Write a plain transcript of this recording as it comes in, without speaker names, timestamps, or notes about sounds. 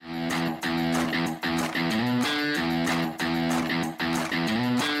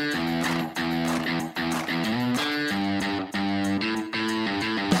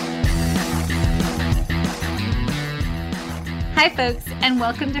Hi, folks, and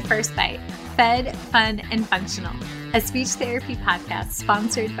welcome to First Bite, Fed, Fun, and Functional, a speech therapy podcast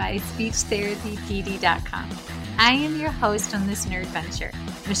sponsored by SpeechTherapyPD.com. I am your host on this nerd venture,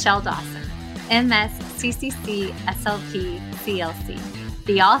 Michelle Dawson, MS, CCC-SLP, CLC,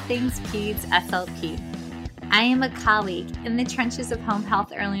 the All Things Peds SLP. I am a colleague in the trenches of home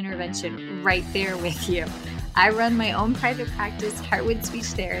health early intervention right there with you. I run my own private practice, Heartwood Speech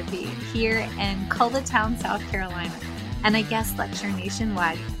Therapy, here in Coletown, South Carolina, and I guest lecture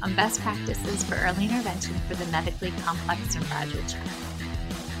nationwide on best practices for early intervention for the medically complex and fragile child.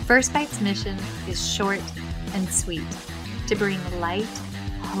 First Bite's mission is short and sweet, to bring light,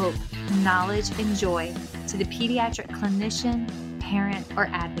 hope, knowledge, and joy to the pediatric clinician, parent, or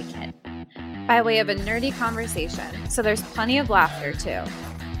advocate. By way of a nerdy conversation, so there's plenty of laughter too.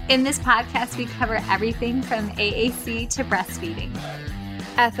 In this podcast, we cover everything from AAC to breastfeeding,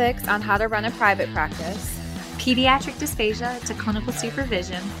 ethics on how to run a private practice, pediatric dysphagia to clinical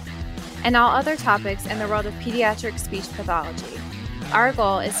supervision, and all other topics in the world of pediatric speech pathology. Our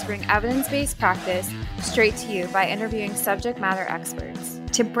goal is to bring evidence-based practice straight to you by interviewing subject matter experts,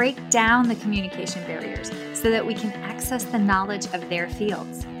 to break down the communication barriers so that we can access the knowledge of their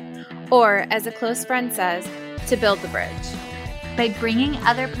fields. Or, as a close friend says, to build the bridge. By bringing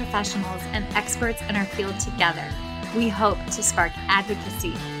other professionals and experts in our field together, we hope to spark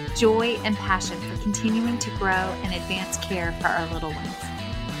advocacy, joy, and passion for continuing to grow and advance care for our little ones.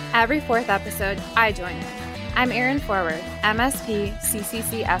 Every fourth episode, I join in. I'm Erin Forward, MSP,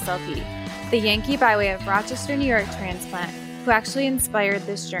 CCC-SLP, the Yankee by way of Rochester, New York transplant who actually inspired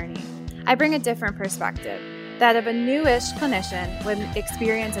this journey. I bring a different perspective, that of a newish clinician with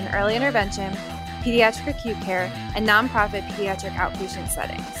experience in early intervention, pediatric acute care, and nonprofit pediatric outpatient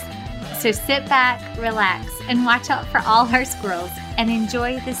settings. So sit back, relax, and watch out for all our squirrels and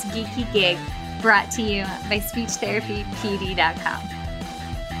enjoy this geeky gig brought to you by SpeechTherapyPD.com.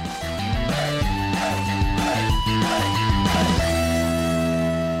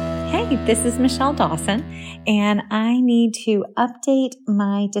 Hey, this is Michelle Dawson, and I need to update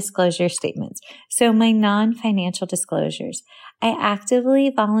my disclosure statements. So my non-financial disclosures. I actively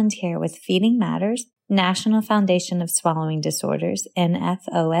volunteer with Feeding Matters, National Foundation of Swallowing Disorders,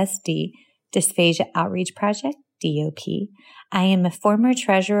 NFOSD, Dysphagia Outreach Project, DOP. I am a former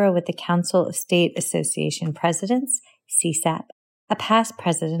treasurer with the Council of State Association Presidents, CSAP, a past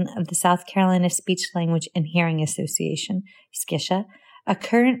president of the South Carolina Speech, Language, and Hearing Association, SCISHA, a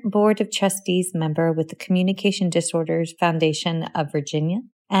current Board of Trustees member with the Communication Disorders Foundation of Virginia,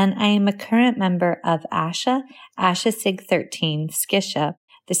 and I am a current member of ASHA SIG 13, SCISHA,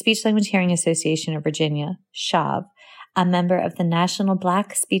 the Speech Language Hearing Association of Virginia, SHAV, a member of the National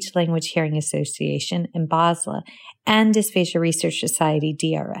Black Speech Language Hearing Association in Basel, and Dysphagia Research Society,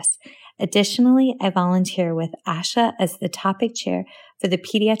 DRS. Additionally, I volunteer with ASHA as the topic chair for the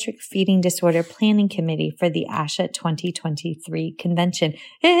Pediatric Feeding Disorder Planning Committee for the ASHA 2023 convention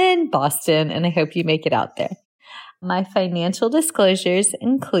in Boston, and I hope you make it out there. My financial disclosures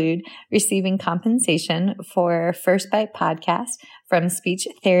include receiving compensation for First Bite podcast from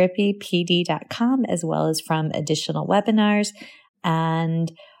SpeechTherapyPD.com, as well as from additional webinars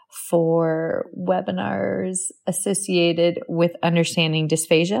and for webinars associated with Understanding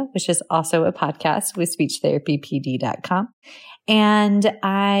Dysphagia, which is also a podcast with SpeechTherapyPD.com. And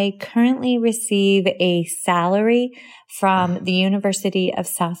I currently receive a salary from the University of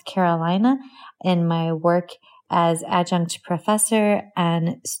South Carolina in my work as adjunct professor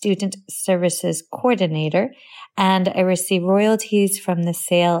and student services coordinator. And I receive royalties from the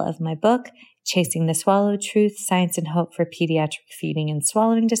sale of my book, Chasing the Swallow: Truth, Science, and Hope for Pediatric Feeding and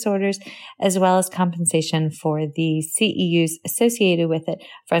Swallowing Disorders, as well as compensation for the CEUs associated with it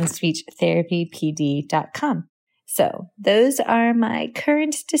from SpeechTherapyPD.com. So those are my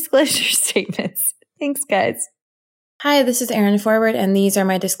current disclosure statements. Thanks, guys. Hi, this is Erin Forward, and these are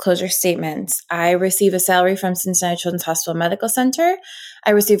my disclosure statements. I receive a salary from Cincinnati Children's Hospital Medical Center.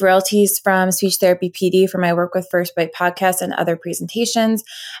 I receive royalties from Speech Therapy PD for my work with First Bite Podcast and other presentations.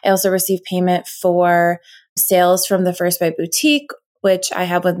 I also receive payment for sales from the First Bite Boutique, which I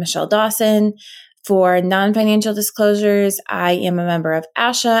have with Michelle Dawson. For non-financial disclosures, I am a member of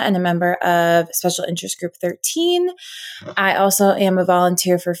ASHA and a member of Special Interest Group 13. I also am a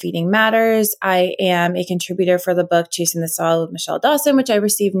volunteer for Feeding Matters. I am a contributor for the book Chasing the Swallow with Michelle Dawson, which I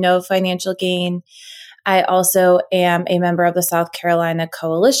receive no financial gain. I also am a member of the South Carolina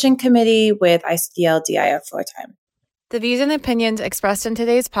Coalition Committee with ICDL-DIF full-time. The views and opinions expressed in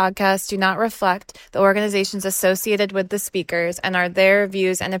today's podcast do not reflect the organizations associated with the speakers and are their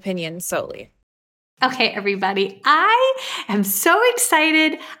views and opinions solely. Okay, everybody, I am so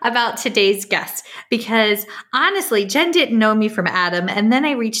excited about today's guest because honestly, Jenn didn't know me from Adam. And then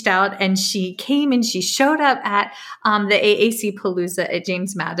I reached out and she came and she showed up at the AAC Palooza at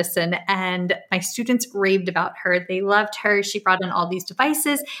James Madison. And my students raved about her. They loved her. She brought in all these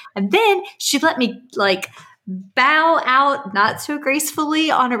devices. And then she let me bow out not so gracefully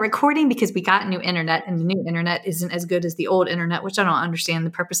on a recording because we got new internet and the new internet isn't as good as the old internet, which I don't understand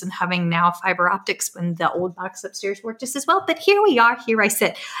the purpose in having now fiber optics when the old box upstairs worked just as well. But here we are, here I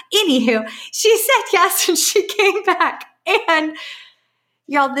sit. Anywho, she said yes and she came back. And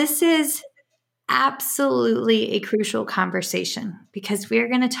y'all, this is absolutely a crucial conversation because we're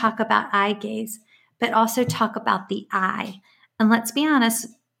going to talk about eye gaze, but also talk about the eye. And let's be honest,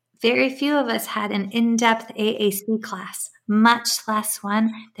 very few of us had an in-depth AAC class, much less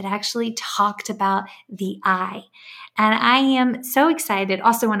one that actually talked about the eye. And I am so excited.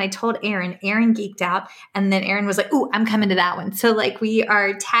 Also, when I told Aaron geeked out. And then Aaron was like, "Ooh, I'm coming to that one." So we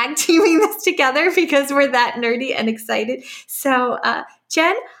are tag teaming this together because we're that nerdy and excited. So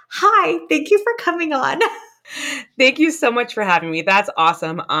Jenn, hi. Thank you for coming on. Thank you so much for having me. That's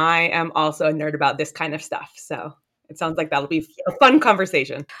awesome. I am also a nerd about this kind of stuff. So it sounds like that'll be a fun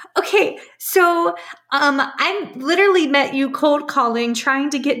conversation. Okay, so I literally met you cold calling, trying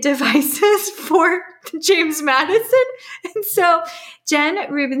to get devices for James Madison. And so, Jenn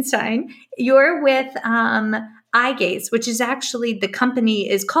Rubenstein, you're with Eyegaze, which is actually the company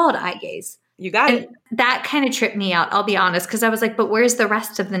is called Eyegaze. You got it. That kind of tripped me out, I'll be honest, because I was like, but where's the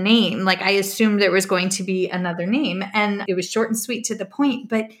rest of the name? I assumed there was going to be another name, and it was short and sweet to the point.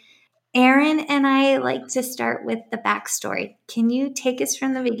 But Aaron and I like to start with the backstory. Can you take us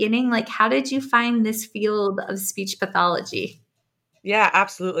from the beginning? How did you find this field of speech pathology? Yeah,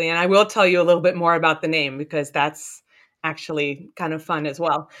 absolutely. And I will tell you a little bit more about the name because that's actually kind of fun as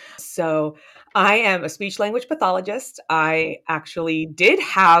well. So I am a speech language pathologist. I actually did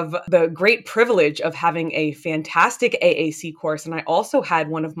have the great privilege of having a fantastic AAC course. And I also had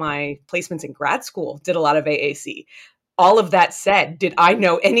one of my placements in grad school, did a lot of AAC. All of that said, did I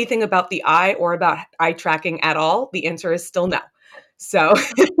know anything about the eye or about eye tracking at all? The answer is still no. So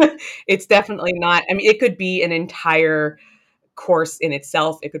it's definitely not. I mean, it could be an entire course in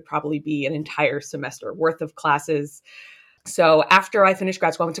itself. It could probably be an entire semester worth of classes. So after I finished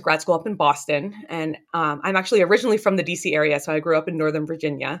grad school, I went to grad school up in Boston. And I'm actually originally from the DC area. So I grew up in Northern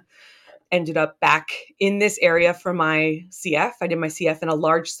Virginia. Ended up back in this area for my CF. I did my CF in a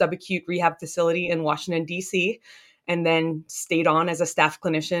large subacute rehab facility in Washington, DC. And then stayed on as a staff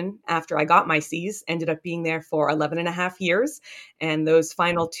clinician after I got my Cs, ended up being there for 11 and a half years. And those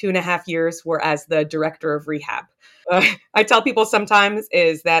final 2.5 years were as the director of rehab. I tell people sometimes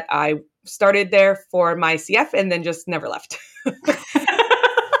is that I started there for my CF and then just never left.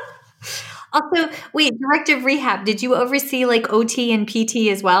 Also, wait, director of rehab, did you oversee OT and PT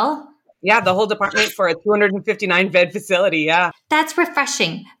as well? Yeah, the whole department for a 259 bed facility. Yeah. That's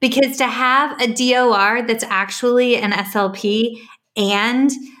refreshing because to have a DOR that's actually an SLP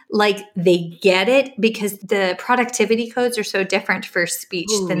and they get it because the productivity codes are so different for speech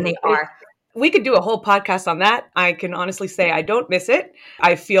than they are. We could do a whole podcast on that. I can honestly say I don't miss it.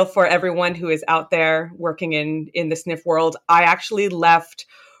 I feel for everyone who is out there working in the SNF world. I actually left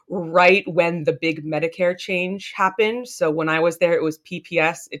right when the big Medicare change happened. So when I was there, it was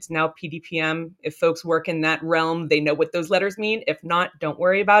PPS. It's now PDPM. If folks work in that realm, they know what those letters mean. If not, don't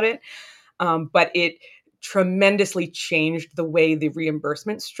worry about it. But it tremendously changed the way the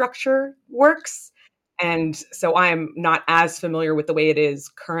reimbursement structure works. And so I am not as familiar with the way it is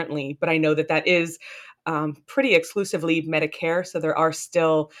currently, but I know that is pretty exclusively Medicare. So there are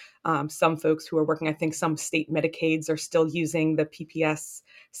still some folks who are working. I think some state Medicaids are still using the PPS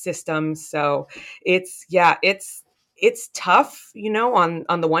system. So it's tough.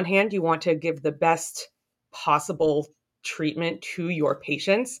 On the one hand, you want to give the best possible treatment to your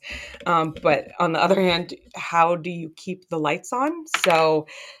patients. But on the other hand, how do you keep the lights on? So,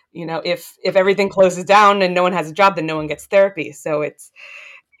 if everything closes down and no one has a job, then no one gets therapy. So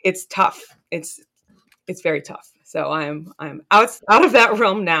it's tough. It's very tough. So I'm out of that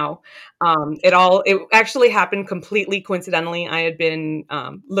realm now. It actually happened completely coincidentally. I had been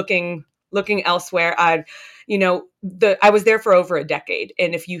looking elsewhere. I was there for over a decade.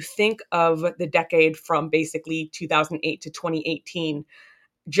 And if you think of the decade from basically 2008 to 2018,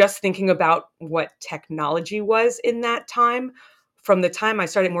 just thinking about what technology was in that time, from the time I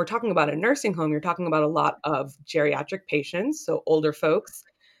started, and we're talking about a nursing home, you're talking about a lot of geriatric patients, so older folks.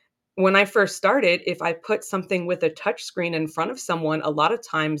 When I first started, if I put something with a touch screen in front of someone, a lot of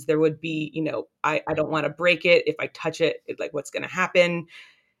times there would be, I don't want to break it. If I touch it, what's going to happen?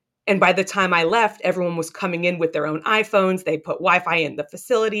 And by the time I left, everyone was coming in with their own iPhones. They put Wi-Fi in the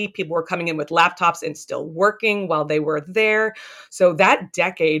facility. People were coming in with laptops and still working while they were there. So that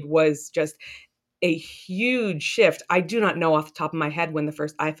decade was just a huge shift. I do not know off the top of my head when the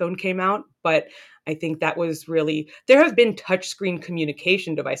first iPhone came out, but I think that was really, there have been touchscreen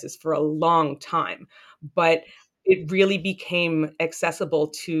communication devices for a long time, but it really became accessible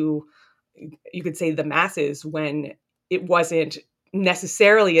to, you could say, the masses when it wasn't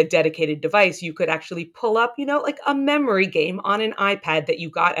necessarily a dedicated device. You could actually pull up, like a memory game on an iPad that you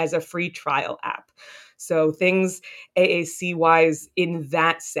got as a free trial app. So things AAC wise in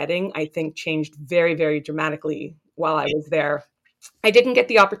that setting, I think changed very, very dramatically while I was there. I didn't get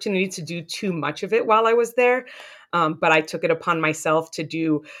the opportunity to do too much of it while I was there, but I took it upon myself to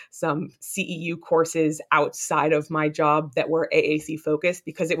do some CEU courses outside of my job that were AAC focused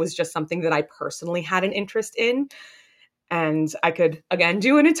because it was just something that I personally had an interest in. And I could, again,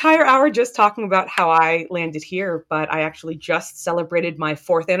 do an entire hour just talking about how I landed here, but I actually just celebrated my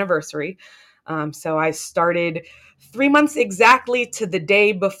 4th anniversary. So I started 3 months exactly to the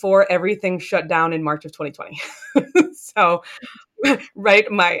day before everything shut down in March of 2020. So right.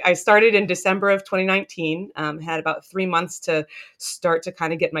 I started in December of 2019, had about 3 months to start to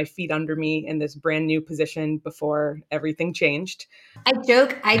kind of get my feet under me in this brand new position before everything changed. I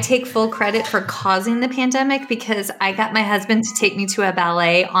joke, I take full credit for causing the pandemic because I got my husband to take me to a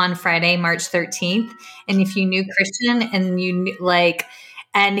ballet on Friday, March 13th. And if you knew Christian and you knew,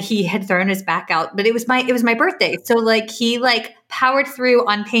 and he had thrown his back out, but it was my birthday. So he powered through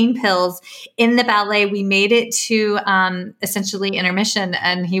on pain pills in the ballet. We made it to essentially intermission.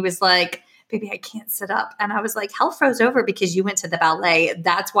 And he was like, baby, I can't sit up. And I was like, hell froze over because you went to the ballet.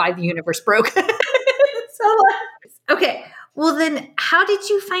 That's why the universe broke. Okay. Well, then how did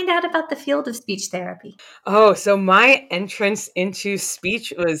you find out about the field of speech therapy? Oh, so my entrance into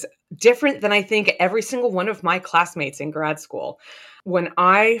speech was different than I think every single one of my classmates in grad school. When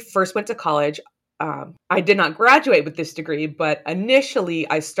I first went to college, I did not graduate with this degree, but initially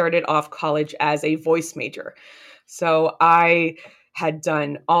I started off college as a voice major. So I had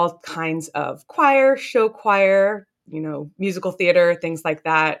done all kinds of choir, show choir, musical theater, things like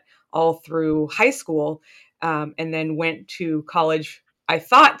that, all through high school. And then went to college, I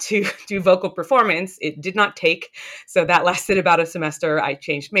thought, to do vocal performance. It did not take. So that lasted about a semester. I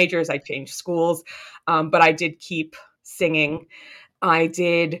changed majors, I changed schools, but I did keep singing. I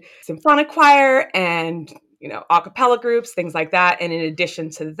did symphonic choir and a cappella groups, things like that. And in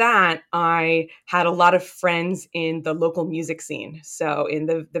addition to that, I had a lot of friends in the local music scene. So in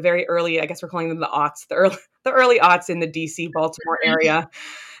the very early, I guess we're calling them the aughts, the early aughts in the DC, Baltimore area,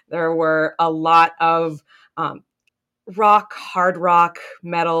 there were a lot of rock, hard rock,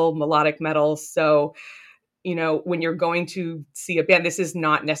 metal, melodic metal. So, when you're going to see a band, this is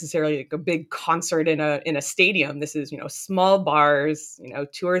not necessarily like a big concert in a stadium. This is, small bars,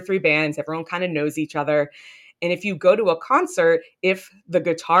 2 or 3 bands, everyone kind of knows each other. And if you go to a concert, if the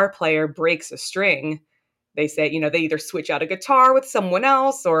guitar player breaks a string, they say, they either switch out a guitar with someone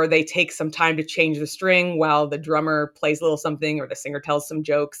else or they take some time to change the string while the drummer plays a little something or the singer tells some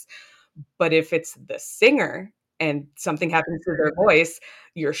jokes. But if it's the singer and something happens to their voice,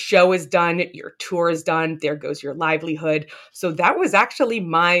 your show is done, your tour is done, there goes your livelihood. So that was actually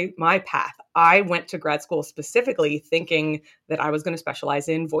my path. I went to grad school specifically thinking that I was going to specialize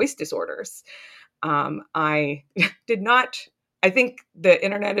in voice disorders. I did not. I think the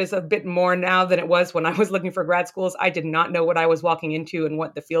internet is a bit more now than it was when I was looking for grad schools. I did not know what I was walking into and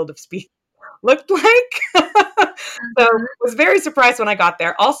what the field of speech looked like. So I was very surprised when I got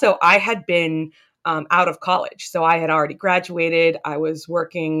there. Also, I had been out of college. So I had already graduated. I was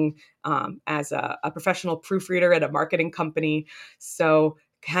working as a professional proofreader at a marketing company. So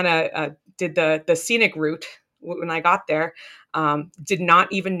kind of did the scenic route when I got there. Did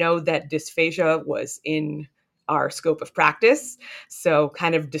not even know that dysphagia was in our scope of practice. So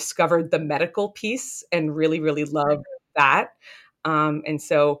kind of discovered the medical piece and really, really loved that. And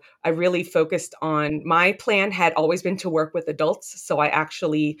so I really focused on, my plan had always been to work with adults. So I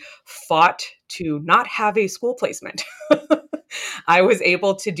actually fought to not have a school placement. I was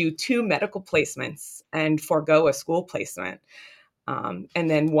able to do 2 medical placements and forego a school placement. And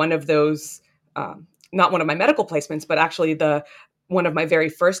then one of those, not one of my medical placements, but actually one of my very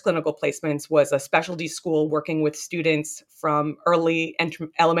first clinical placements was a specialty school working with students from early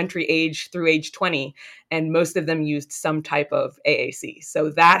elementary age through age 20. And most of them used some type of AAC. So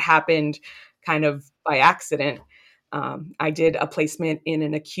that happened kind of by accident. I did a placement in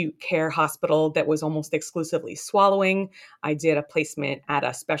an acute care hospital that was almost exclusively swallowing. I did a placement at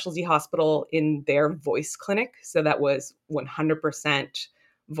a specialty hospital in their voice clinic. So that was 100%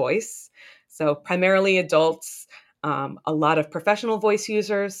 voice. So primarily adults, a lot of professional voice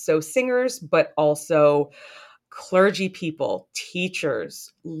users, so singers, but also clergy people,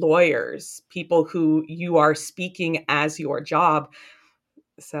 teachers, lawyers, people who you are speaking as your job.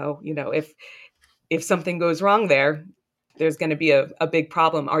 So, if something goes wrong there's going to be a big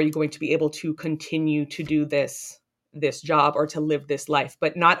problem. Are you going to be able to continue to do this job or to live this life?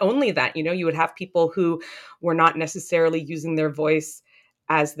 But not only that, you would have people who were not necessarily using their voice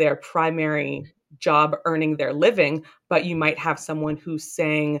as their primary job earning their living, but you might have someone who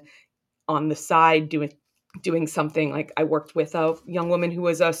sang on the side doing something. Like I worked with a young woman who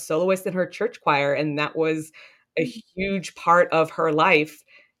was a soloist in her church choir, and that was a huge part of her life.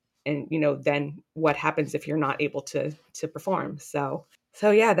 And then what happens if you're not able to perform? So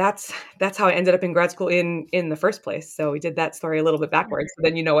yeah, that's how I ended up in grad school in the first place. So we did that story a little bit backwards. So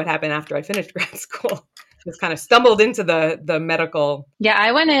then what happened after I finished grad school. Just kind of stumbled into the medical. Yeah,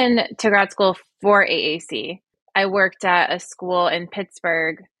 I went in to grad school for AAC. I worked at a school in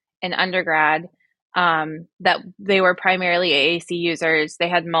Pittsburgh in undergrad that they were primarily AAC users. They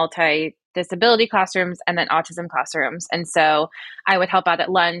had multi-disability classrooms and then autism classrooms. And so I would help out at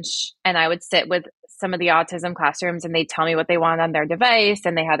lunch, and I would sit with some of the autism classrooms, and they'd tell me what they wanted on their device.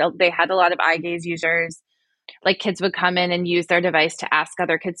 And they had a lot of Eyegaze users. Like kids would come in and use their device to ask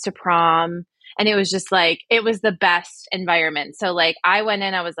other kids to prom. And it was just like, it was the best environment. So like I went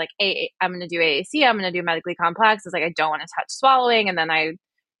in, I was like, I'm going to do AAC. I'm going to do medically complex. I was like, I don't want to touch swallowing. And then I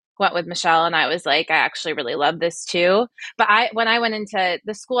went with Michelle, and I was like, I actually really love this too. But when I went into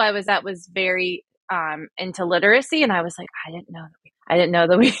the school I was at was very into literacy. And I was like, I didn't know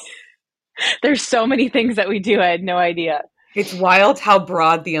that we, there's so many things that we do. I had no idea. It's wild how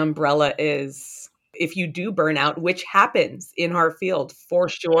broad the umbrella is. If you do burn out, which happens in our field for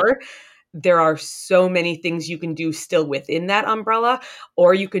sure, there are so many things you can do still within that umbrella,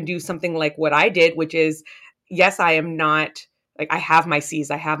 or you can do something like what I did, which is, yes, I am not, like I have my Cs,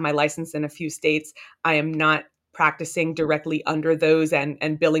 I have my license in a few states. I am not practicing directly under those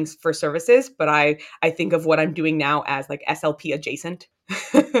and billing for services, but I think of what I'm doing now as like SLP adjacent.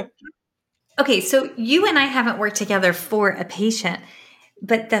 Okay, so you and I haven't worked together for a patient,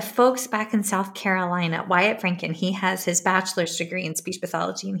 but the folks back in South Carolina, Wyatt Franken, he has his bachelor's degree in speech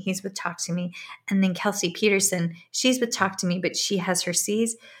pathology, and he's with Talk to Me. And then Kelsey Peterson, she's with Talk to Me, but she has her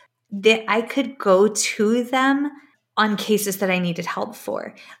C's. I could go to them on cases that I needed help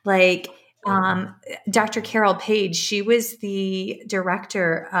for. Like Dr. Carol Page, she was the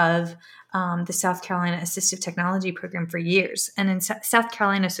director of the South Carolina Assistive Technology Program for years. And in South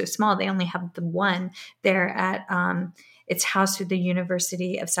Carolina is so small, they only have the one there at it's housed through the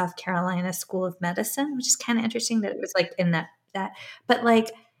University of South Carolina School of Medicine, which is kind of interesting that it was like in that. But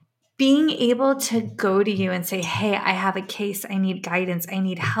like being able to go to you and say, hey, I have a case, I need guidance, I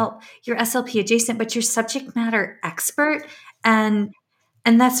need help. You're SLP adjacent, but you're subject matter expert. And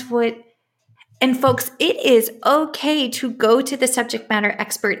that's what, and folks, it is okay to go to the subject matter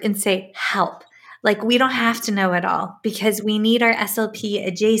expert and say, help. Like we don't have to know it all, because we need our SLP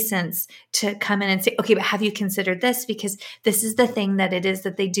adjacents to come in and say, okay, but have you considered this? Because this is the thing that it is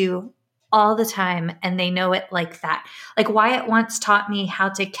that they do all the time, and they know it like that. Like Wyatt once taught me how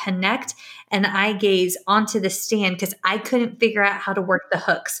to connect an Eyegaze onto the stand, because I couldn't figure out how to work the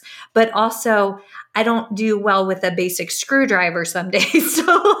hooks. But also, I don't do well with a basic screwdriver some days. So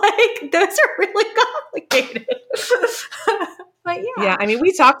like those are really complicated. But yeah, I mean,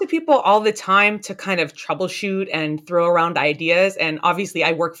 we talk to people all the time to kind of troubleshoot and throw around ideas. And obviously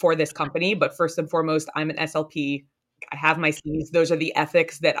I work for this company, but first and foremost, I'm an SLP. I have my C's. Those are the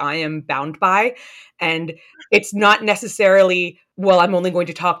ethics that I am bound by. And it's not necessarily, well, I'm only going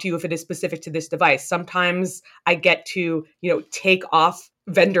to talk to you if it is specific to this device. Sometimes I get to, take off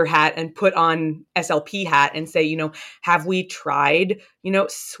vendor hat and put on SLP hat and say, have we tried,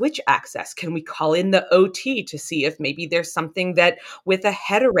 switch access? Can we call in the OT to see if maybe there's something that with a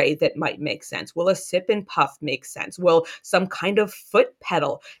head array that might make sense? Will a sip and puff make sense? Will some kind of foot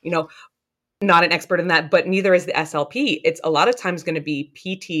pedal, not an expert in that, but neither is the SLP. It's a lot of times going to be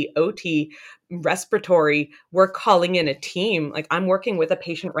PT, OT, respiratory. We're calling in a team. Like I'm working with a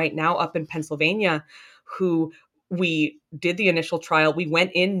patient right now up in Pennsylvania who we did the initial trial. We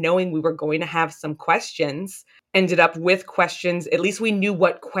went in knowing we were going to have some questions, ended up with questions. At least we knew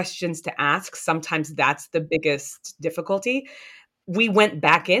what questions to ask. Sometimes that's the biggest difficulty. We went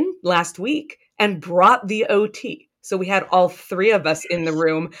back in last week and brought the OT. So we had all three of us in the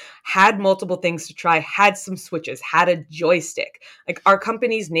room, had multiple things to try, had some switches, had a joystick. Like our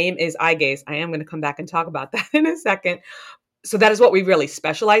company's name is Eyegaze. I am going to come back and talk about that in a second. So that is what we really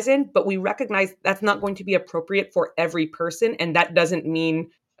specialize in, but we recognize that's not going to be appropriate for every person. And that doesn't mean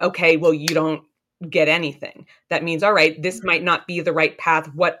okay, well, you don't get anything. That means, all right, this might not be the right path.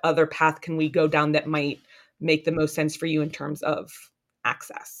 What other path can we go down that might make the most sense for you in terms of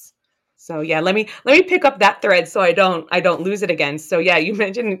access? So yeah, let me pick up that thread so I don't lose it again. So yeah, you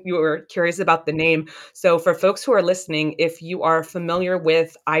mentioned you were curious about the name. So for folks who are listening, if you are familiar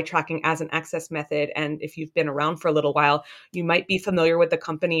with eye tracking as an access method, and if you've been around for a little while, you might be familiar with the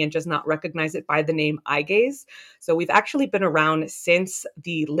company and just not recognize it by the name Eyegaze. So we've actually been around since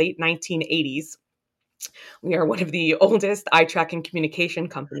the late 1980s. We are one of the oldest eye tracking communication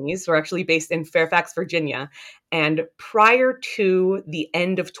companies. We're actually based in Fairfax, Virginia. And prior to the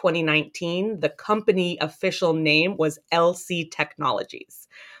end of 2019, the company official name was LC Technologies.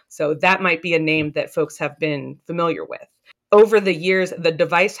 So that might be a name that folks have been familiar with. Over the years, the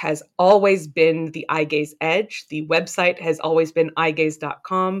device has always been the Eyegaze Edge. The website has always been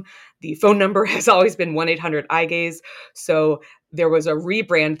eyegaze.com. The phone number has always been 1-800-Eyegaze. So there was a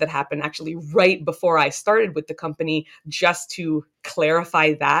rebrand that happened actually right before I started with the company, just to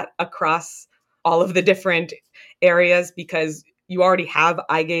clarify that across all of the different areas, because you already have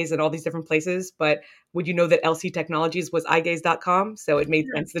Eyegaze in all these different places, but would you know that LC Technologies was eyegaze.com? So it made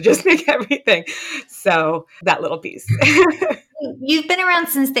sense to just make everything. So that little piece. You've been around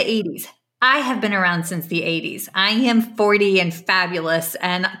since the 80s. I have been around since the 80s. I am 40 and fabulous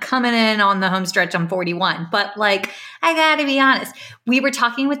and coming in on the home stretch. I'm 41. But like, I gotta be honest. We were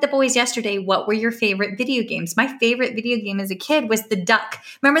talking with the boys yesterday. What were your favorite video games? My favorite video game as a kid was the duck.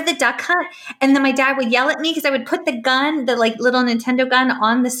 Remember the duck hunt? And then my dad would yell at me because I would put the gun, the like little Nintendo gun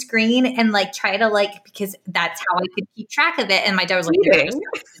on the screen and like try to like, because that's how I could keep track of it. And my dad was like,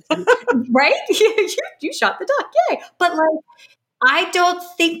 right? you shot the duck. Yay. But like, I don't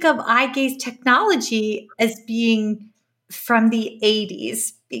think of Eyegaze technology as being from the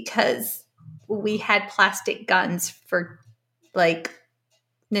 80s because we had plastic guns for like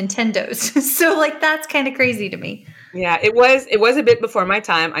Nintendos. So like that's kind of crazy to me. Yeah, it was a bit before my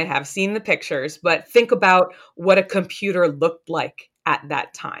time. I have seen the pictures, but think about what a computer looked like at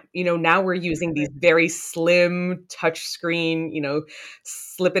that time. Now we're using these very slim touch screen,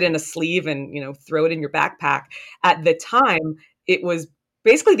 slip it in a sleeve and, throw it in your backpack. At the time, it was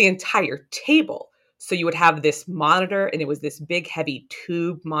basically the entire table. So you would have this monitor, and it was this big, heavy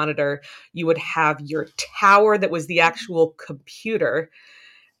tube monitor. You would have your tower that was the actual computer.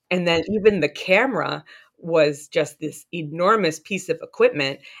 And then even the camera was just this enormous piece of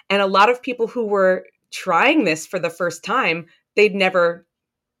equipment. And a lot of people who were trying this for the first time, they'd never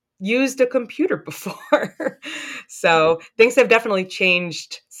used a computer before. So things have definitely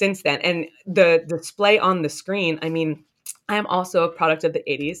changed since then. And the display on the screen, I mean, I am also a product of the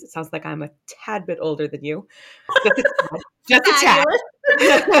 80s. It sounds like I'm a tad bit older than you. Just a tad.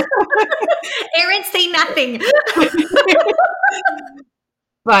 Aaron, say nothing.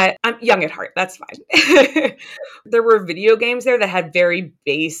 But I'm young at heart. That's fine. There were video games there that had very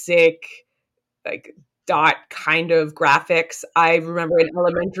basic, like dot kind of graphics. I remember in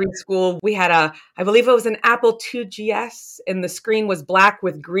elementary school, we had I believe it was an Apple II GS, and the screen was black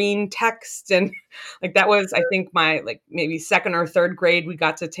with green text. And like that was, I think, my like maybe second or third grade. We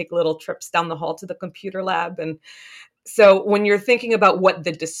got to take little trips down the hall to the computer lab. And so when you're thinking about what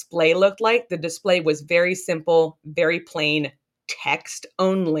the display looked like, the display was very simple, very plain, text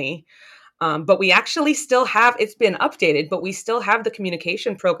only. But we actually still have, it's been updated, but we still have the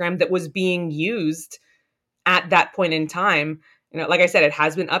communication program that was being used at that point in time. Like I said, it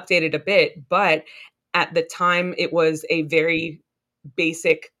has been updated a bit, but at the time it was a very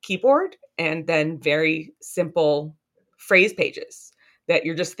basic keyboard and then very simple phrase pages that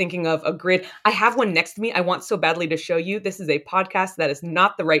you're just thinking of a grid. I have one next to me. I want so badly to show you. This is a podcast. That is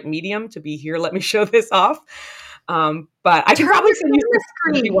not the right medium to be here. Let me show this off. But I can probably send you the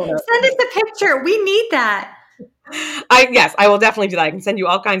screen. Send us a picture. We need that. Yes, I will definitely do that. I can send you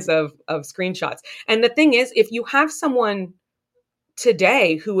all kinds of screenshots. And the thing is, if you have someone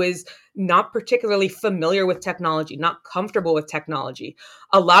today who is not particularly familiar with technology, not comfortable with technology,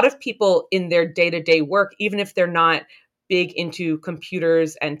 a lot of people in their day-to-day work, even if they're not big into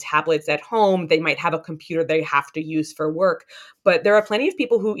computers and tablets at home, they might have a computer they have to use for work. But there are plenty of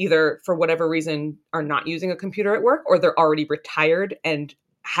people who either, for whatever reason, are not using a computer at work, or they're already retired and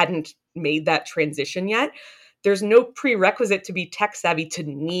hadn't made that transition yet. There's no prerequisite to be tech savvy to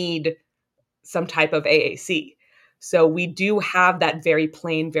need some type of AAC. So we do have that very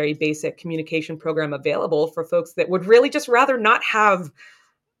plain, very basic communication program available for folks that would really just rather not have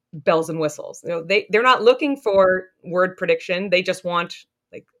bells and whistles. They're not looking for word prediction. They just want,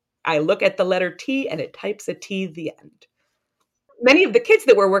 like, I look at the letter T and it types a T the end. Many of the kids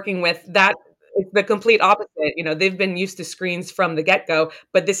that we're working with, that It's the complete opposite. They've been used to screens from the get-go,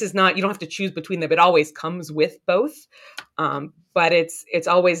 but this is not, you don't have to choose between them. It always comes with both. But it's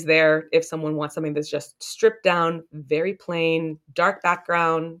always there if someone wants something that's just stripped down, very plain, dark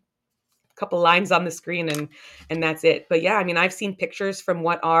background, couple lines on the screen, and that's it. But yeah, I mean, I've seen pictures from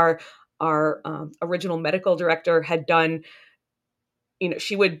what our original medical director had done.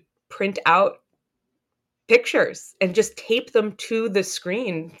 She would print out pictures and just tape them to the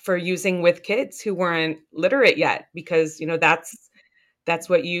screen for using with kids who weren't literate yet, because that's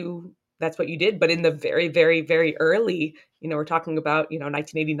what you did. But in the very, very, very early, we're talking about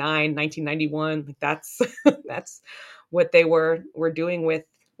 1989, 1991, like that's that's what they were doing with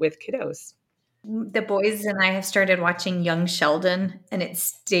kiddos. The boys and I have started watching Young Sheldon, and it's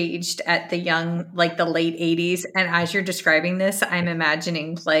staged at the late 80s. And as you're describing this, I'm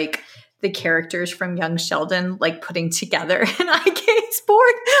imagining like the characters from Young Sheldon, like putting together an Eyegaze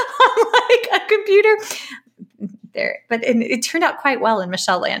board on like a computer there. But it turned out quite well in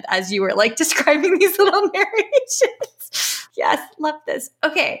Michelle Land, as you were like describing these little narrations. Yes, love this.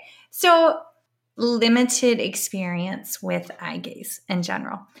 Okay. So limited experience with Eyegaze in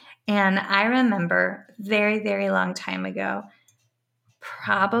general. And I remember very, very long time ago,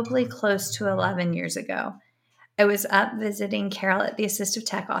 probably close to 11 years ago, I was up visiting Carol at the assistive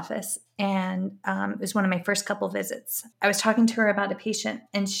tech office, and it was one of my first couple visits. I was talking to her about a patient,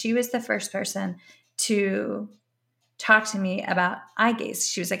 and she was the first person to talk to me about Eyegaze.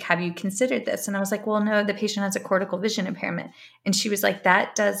 She was like, have you considered this? And I was like, well, no, the patient has a cortical vision impairment. And she was like,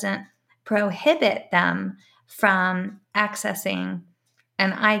 that doesn't prohibit them from accessing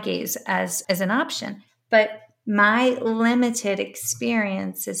an Eyegaze as an option. But my limited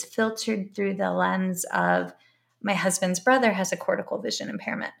experience is filtered through the lens of my husband's brother has a cortical vision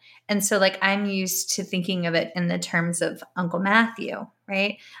impairment. And so like I'm used to thinking of it in the terms of Uncle Matthew,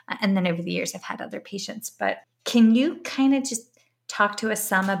 right? And then over the years, I've had other patients. But can you kind of just talk to us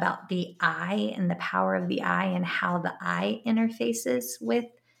some about the eye and the power of the eye and how the eye interfaces with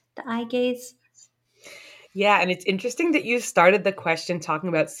the Eyegaze? Yeah, and it's interesting that you started the question talking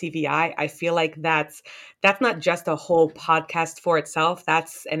about CVI. I feel like that's not just a whole podcast for itself.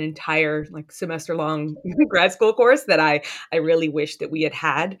 That's an entire like semester-long grad school course that I really wish that we had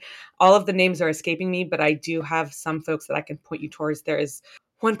had. All of the names are escaping me, but I do have some folks that I can point you towards. There is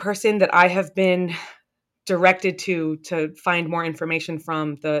one person that I have been directed to find more information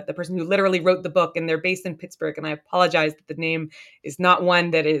from, the person who literally wrote the book, and they're based in Pittsburgh. And I apologize that the name is not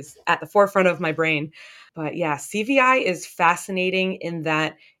one that is at the forefront of my brain. But yeah, CVI is fascinating in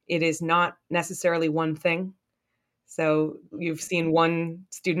that it is not necessarily one thing. So you've seen one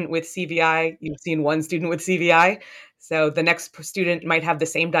student with CVI, you've seen one student with CVI. So the next student might have the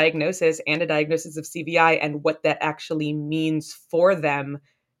same diagnosis and a diagnosis of CVI, and what that actually means for them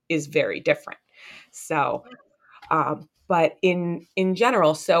is very different. So, but in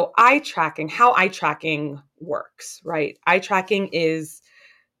general, so eye tracking, how eye tracking works, right? Eye tracking is,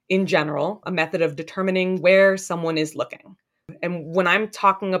 in general, a method of determining where someone is looking. And when I'm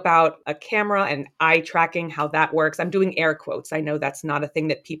talking about a camera and eye tracking, how that works, I'm doing air quotes. I know that's not a thing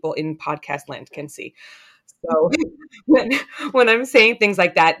that people in podcast land can see. So when I'm saying things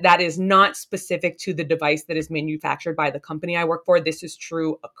like that, that is not specific to the device that is manufactured by the company I work for. This is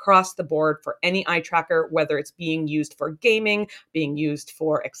true across the board for any eye tracker, whether it's being used for gaming, being used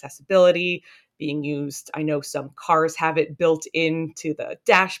for accessibility, being used. I know some cars have it built into the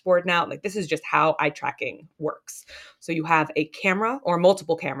dashboard now. Like, this is just how eye tracking works. So you have a camera or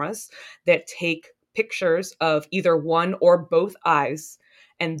multiple cameras that take pictures of either one or both eyes,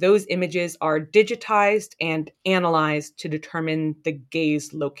 and those images are digitized and analyzed to determine the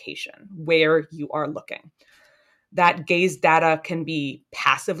gaze location, where you are looking. That gaze data can be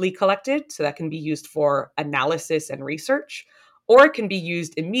passively collected, so that can be used for analysis and research, or it can be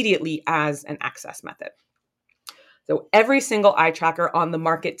used immediately as an access method. So every single eye tracker on the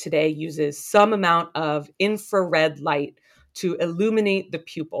market today uses some amount of infrared light to illuminate the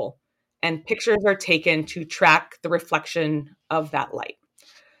pupil, and pictures are taken to track the reflection of that light.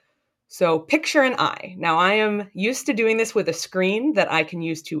 So picture an eye. Now, I am used to doing this with a screen that I can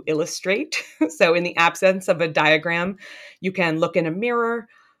use to illustrate. So in the absence of a diagram, you can look in a mirror,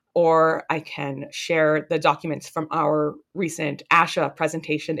 or I can share the documents from our recent ASHA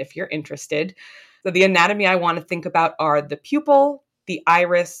presentation if you're interested. So the anatomy I want to think about are the pupil, the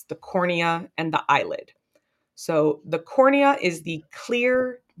iris, the cornea, and the eyelid. So the cornea is the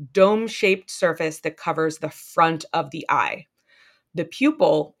clear, dome-shaped surface that covers the front of the eye. The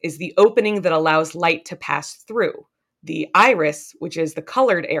pupil is the opening that allows light to pass through. The iris, which is the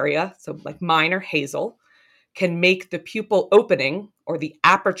colored area, so like mine are hazel, can make the pupil opening or the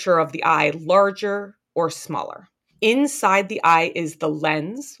aperture of the eye larger or smaller. Inside the eye is the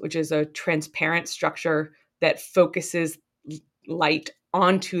lens, which is a transparent structure that focuses light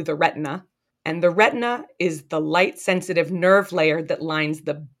onto the retina. And the retina is the light-sensitive nerve layer that lines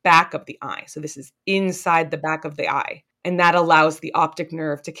the back of the eye. So this is inside the back of the eye. And that allows the optic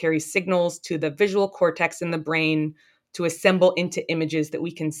nerve to carry signals to the visual cortex in the brain to assemble into images that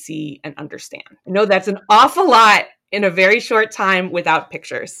we can see and understand. I know that's an awful lot in a very short time without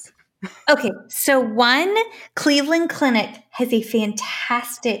pictures. Okay, so one, Cleveland Clinic has a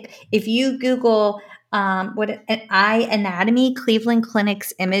fantastic, if you Google what an eye anatomy, Cleveland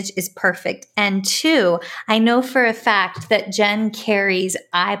Clinic's image is perfect. And two, I know for a fact that Jenn carries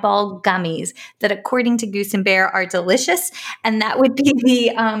eyeball gummies that, according to Goose and Bear, are delicious. And that would be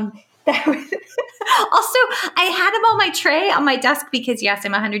the that would also, I had them on my tray on my desk because, yes,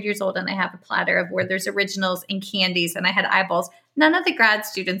 I'm 100 years old and I have a platter of Werther's Originals and candies, and I had eyeballs. None of the grad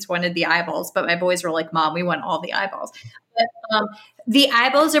students wanted the eyeballs, but my boys were like, Mom, we want all the eyeballs. But the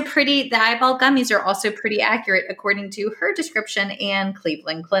eyeballs are pretty, the eyeball gummies are also pretty accurate according to her description and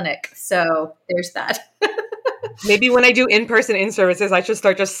Cleveland Clinic. So there's that. Maybe when I do in-person in-services, I should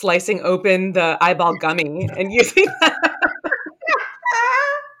start just slicing open the eyeball gummy and using that.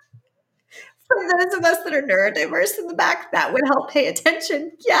 For those of us that are neurodiverse in the back, that would help pay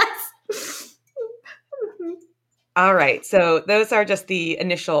attention. Yes. All right. So those are just the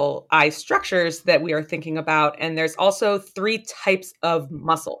initial eye structures that we are thinking about. And there's also 3 types of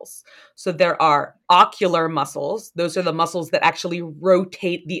muscles. So there are ocular muscles. Those are the muscles that actually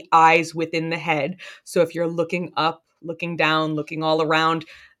rotate the eyes within the head. So if you're looking up, looking down, looking all around,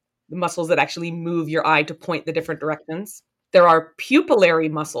 the muscles that actually move your eye to point the different directions. There are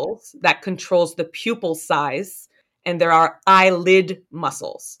pupillary muscles that controls the pupil size. And there are eyelid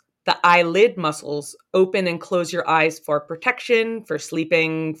muscles. The eyelid muscles open and close your eyes for protection, for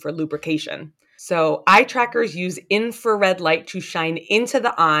sleeping, for lubrication. So eye trackers use infrared light to shine into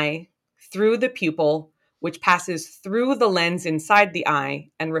the eye through the pupil, which passes through the lens inside the eye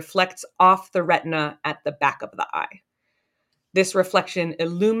and reflects off the retina at the back of the eye. This reflection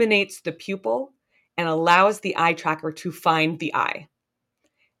illuminates the pupil and allows the eye tracker to find the eye.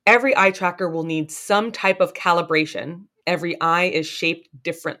 Every eye tracker will need some type of calibration. Every eye is shaped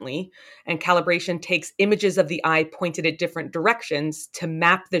differently, and calibration takes images of the eye pointed at different directions to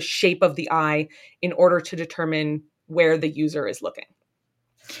map the shape of the eye in order to determine where the user is looking.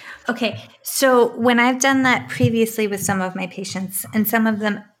 Okay, so when I've done that previously with some of my patients, and some of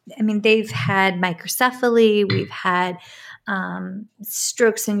them, I mean, they've had microcephaly, we've had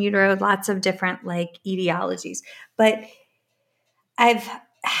strokes in utero, lots of different like etiologies, but I've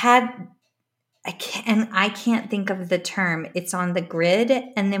had, I can't think of the term. It's on the grid,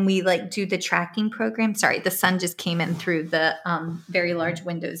 and then we like do the tracking program. Sorry, the sun just came in through the very large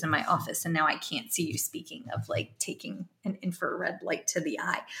windows in my office, and now I can't see you. Speaking of like taking an infrared light to the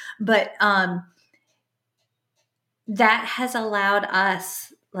eye, but that has allowed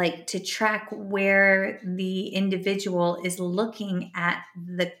us like to track where the individual is looking at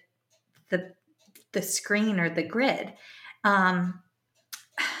the screen or the grid.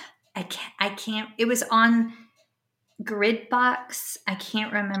 I can't, it was on Gridbox. I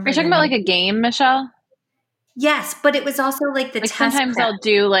can't remember. Are you talking about like a game, Michelle? Yes, but it was also like the like test sometimes prep. they'll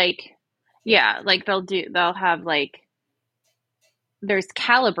do like, yeah, like they'll have like, there's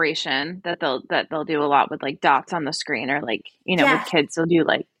calibration that they'll do a lot with like dots on the screen, or like, you know, Yes. with kids they'll do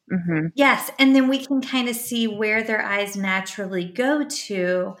like, Yes, and then we can kind of see where their eyes naturally go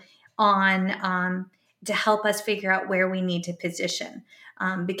to on to help us figure out where we need to position.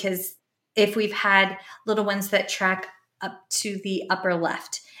 Because if we've had little ones that track up to the upper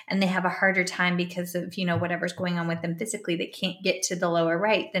left and they have a harder time because of, you know, whatever's going on with them physically, they can't get to the lower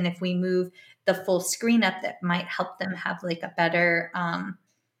right, then if we move the full screen up, that might help them have like a better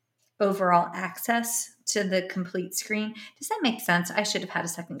overall access to the complete screen. Does that make sense? I should have had a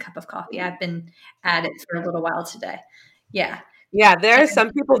second cup of coffee. I've been at it for a little while today. Yeah. Yeah, there are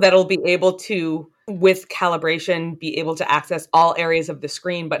some people that'll be able to, with calibration, be able to access all areas of the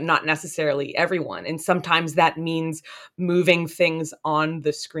screen, but not necessarily everyone. And sometimes that means moving things on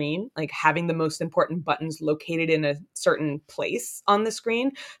the screen, like having the most important buttons located in a certain place on the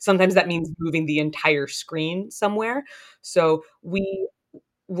screen. Sometimes that means moving the entire screen somewhere. So we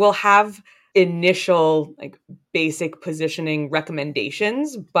will have initial like basic positioning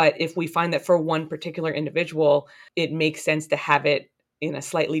recommendations, but if we find that for one particular individual, it makes sense to have it in a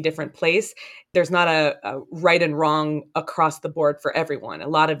slightly different place. There's not a right and wrong across the board for everyone. A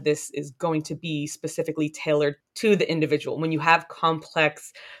lot of this is going to be specifically tailored to the individual. When you have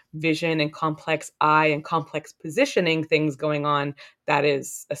complex vision and complex eye and complex positioning things going on, that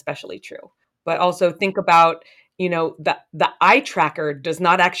is especially true. But also think about, the eye tracker does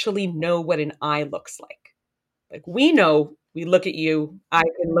not actually know what an eye looks like. Like we know, we look at you, I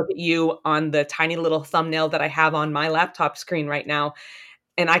can look at you on the tiny little thumbnail that I have on my laptop screen right now,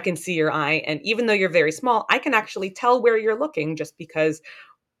 and I can see your eye. And even though you're very small, I can actually tell where you're looking just because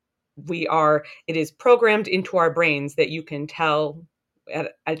it is programmed into our brains that you can tell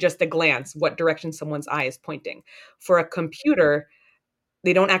at just a glance what direction someone's eye is pointing. For a computer,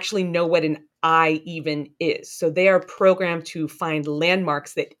 they don't actually know what an eye even is. So they are programmed to find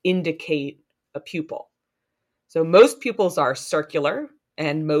landmarks that indicate a pupil. So most pupils are circular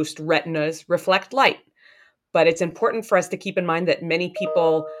and most retinas reflect light. But it's important for us to keep in mind that many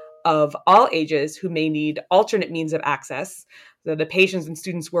people of all ages who may need alternate means of access, so the patients and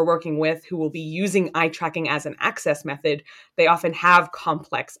students we're working with who will be using eye tracking as an access method, they often have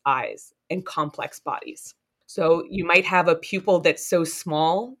complex eyes and complex bodies. So you might have a pupil that's so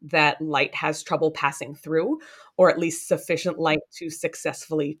small that light has trouble passing through, or at least sufficient light to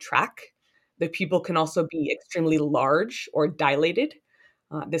successfully track. The pupil can also be extremely large or dilated.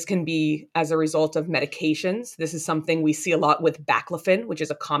 This can be as a result of medications. This is something we see a lot with baclofen, which is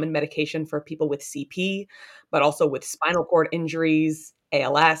a common medication for people with CP, but also with spinal cord injuries,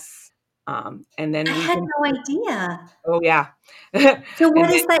 ALS. And then I had no idea. Oh, yeah. So what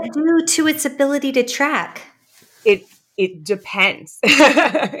does that do to its ability to track? It depends.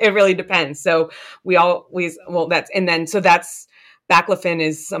 It really depends. So that's baclofen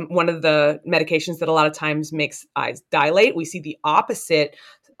is one of the medications that a lot of times makes eyes dilate. We see the opposite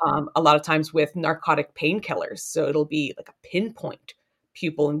a lot of times with narcotic painkillers. So it'll be like a pinpoint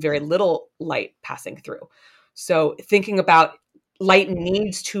pupil and very little light passing through. So thinking about light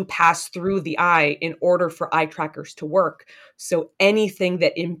needs to pass through the eye in order for eye trackers to work. So anything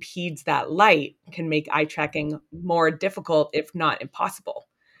that impedes that light can make eye tracking more difficult, if not impossible.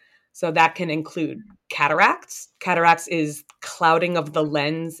 So that can include cataracts. Cataracts is clouding of the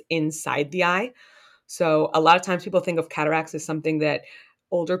lens inside the eye. So a lot of times people think of cataracts as something that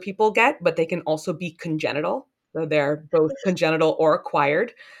older people get, but they can also be congenital. So they're both congenital or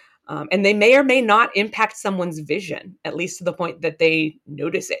acquired. And they may or may not impact someone's vision, at least to the point that they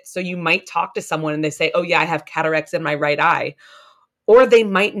notice it. So you might talk to someone and they say, oh yeah, I have cataracts in my right eye. Or they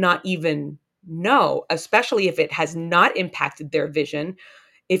might not even know, especially if it has not impacted their vision.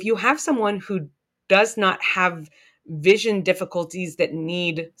 If you have someone who does not have vision difficulties that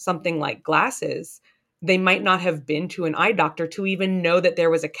need something like glasses, they might not have been to an eye doctor to even know that there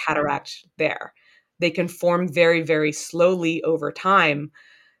was a cataract there. They can form very, very slowly over time.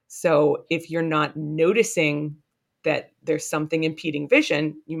 So if you're not noticing that there's something impeding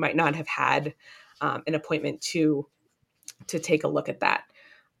vision, you might not have had an appointment to take a look at that.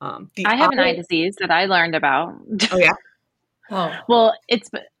 I have an eye disease that I learned about. Oh, yeah? Oh. Well,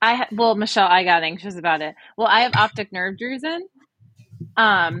 Michelle, I got anxious about it. Well, I have optic nerve drusen,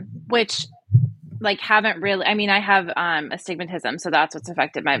 which haven't really, I have astigmatism, so that's what's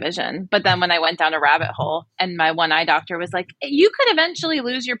affected my vision. But then when I went down a rabbit hole and my one eye doctor was like, you could eventually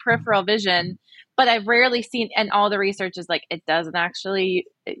lose your peripheral vision, but I've rarely seen, and all the research is like, it doesn't actually,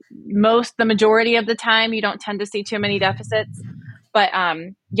 the majority of the time, you don't tend to see too many deficits. But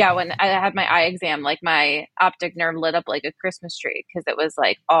when I had my eye exam, my optic nerve lit up like a Christmas tree because it was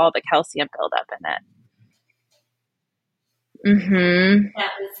all the calcium buildup in it. Mm-hmm.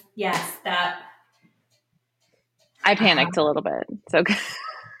 That was, yes, that. I panicked a little bit. So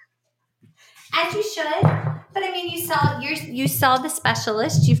as you should, but you saw the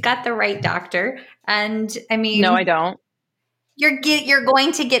specialist. You've got the right doctor, and no, I don't. You're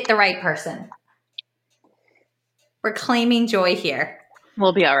going to get the right person. We're claiming joy here.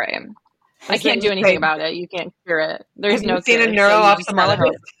 We'll be all right. I can't do anything about it. You can't cure it. There's no cure. Have you seen a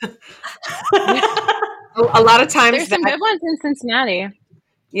neuro-ophthalmologist? A lot of times there's some good ones in Cincinnati.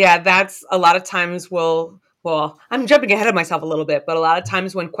 Yeah, that's a lot of times I'm jumping ahead of myself a little bit, but a lot of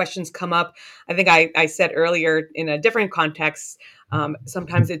times when questions come up, I think I said earlier in a different context,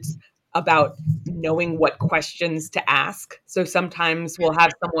 sometimes it's about knowing what questions to ask. So sometimes we'll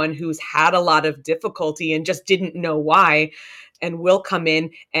have someone who's had a lot of difficulty and just didn't know why, and we'll come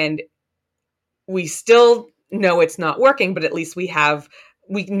in and we still know it's not working, but at least we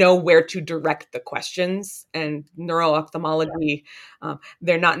know where to direct the questions. And neuro-ophthalmology,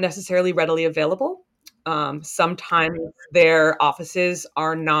 they're not necessarily readily available. Sometimes their offices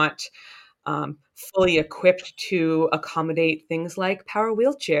are not fully equipped to accommodate things like power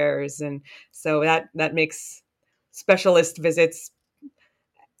wheelchairs. And so that makes specialist visits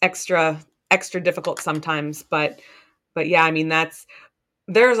extra difficult sometimes. But yeah, I mean,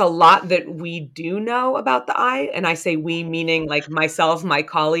 there's a lot that we do know about the eye. And I say we, meaning like myself, my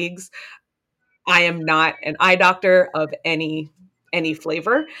colleagues. I am not an eye doctor of any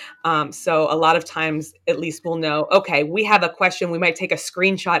flavor. So a lot of times, at least we'll know, okay, we have a question. We might take a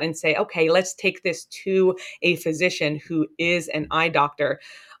screenshot and say, okay, let's take this to a physician who is an eye doctor.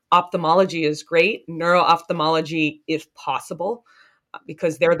 Ophthalmology is great. Neuro-ophthalmology, if possible,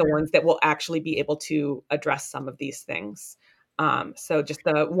 because they're the ones that will actually be able to address some of these things. So just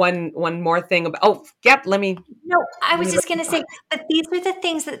the one more thing about, let me. No, I was just going to say, but these are the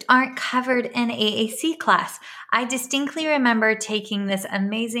things that aren't covered in AAC class. I distinctly remember taking this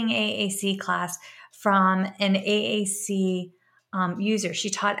amazing AAC class from an AAC user.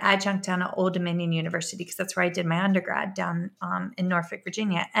 She taught adjunct down at Old Dominion University because that's where I did my undergrad down in Norfolk,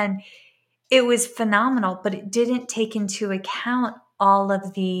 Virginia. And it was phenomenal, but it didn't take into account all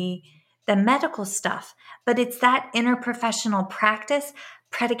of the medical stuff. But it's that interprofessional practice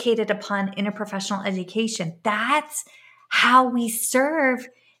predicated upon interprofessional education. That's how we serve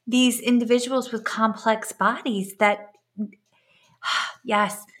these individuals with complex bodies that,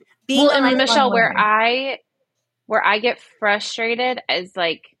 yes. Well, and Michelle, where I get frustrated is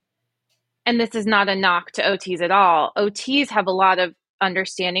like, and this is not a knock to OTs at all. OTs have a lot of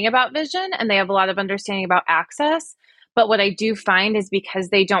understanding about vision and they have a lot of understanding about access. But what I do find is because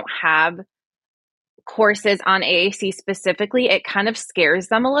they don't have courses on AAC specifically, it kind of scares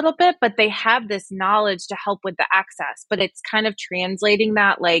them a little bit, but they have this knowledge to help with the access. But it's kind of translating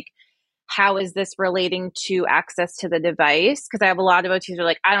that, like, how is this relating to access to the device? Because I have a lot of OTs who are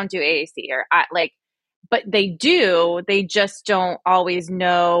like, I don't do AAC, or but they do, they just don't always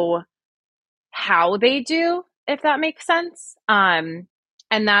know how they do, if that makes sense. And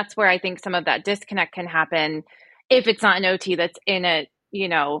that's where I think some of that disconnect can happen if it's not an OT that's in a,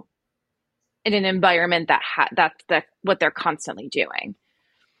 in an environment that's what they're constantly doing.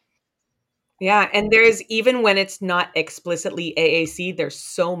 Yeah. And there's, even when it's not explicitly AAC, there's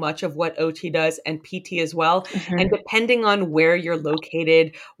so much of what OT does and PT as well. Mm-hmm. And depending on where you're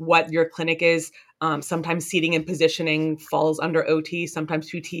located, what your clinic is, sometimes seating and positioning falls under OT, sometimes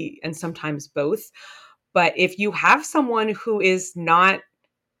PT, and sometimes both. But if you have someone who is not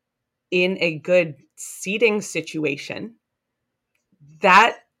in a good seating situation,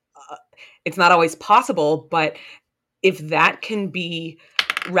 that it's not always possible, but if that can be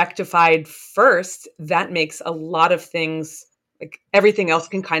rectified first, that makes a lot of things, like everything else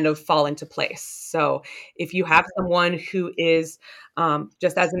can kind of fall into place. So if you have someone who is,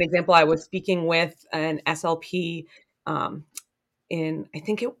 just as an example, I was speaking with an SLP I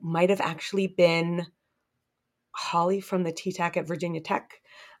think it might have actually been Holly from the TTAC at Virginia Tech,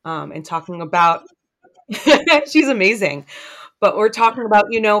 and talking about, she's amazing. But we're talking about,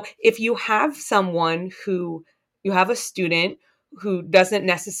 if you have you have a student who doesn't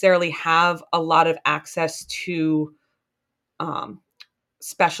necessarily have a lot of access to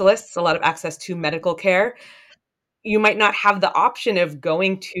specialists, a lot of access to medical care, you might not have the option of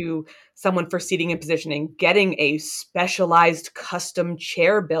going to someone for seating and positioning, getting a specialized custom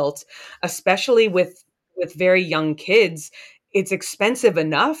chair built, especially with very young kids. It's expensive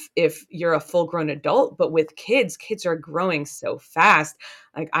enough if you're a full-grown adult, but with kids are growing so fast.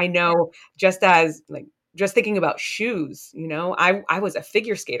 Like, I know, just thinking about shoes, I was a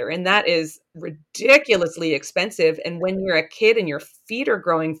figure skater, and that is ridiculously expensive. And when you're a kid and your feet are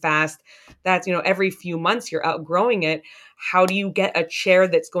growing fast, that's, every few months you're outgrowing it. How do you get a chair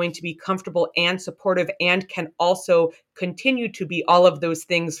that's going to be comfortable and supportive and can also continue to be all of those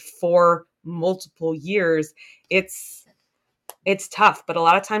things for multiple years? It's tough, but a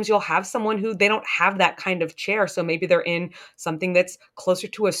lot of times you'll have someone who they don't have that kind of chair. So maybe they're in something that's closer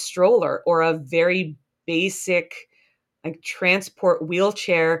to a stroller or a very basic, like, transport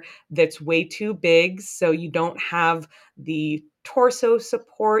wheelchair that's way too big. So you don't have the torso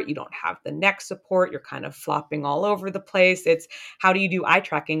support, you don't have the neck support, you're kind of flopping all over the place. It's, how do you do eye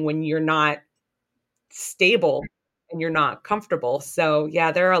tracking when you're not stable and you're not comfortable? So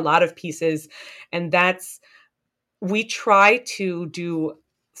yeah, there are a lot of pieces, and we try to do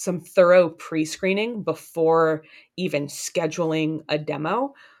some thorough pre-screening before even scheduling a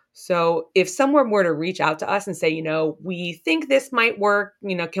demo. So if someone were to reach out to us and say, we think this might work,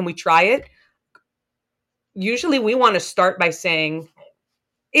 can we try it? Usually we want to start by saying,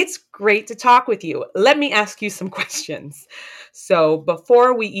 it's great to talk with you. Let me ask you some questions. So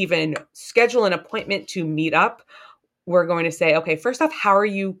before we even schedule an appointment to meet up, we're going to say, okay, first off, how are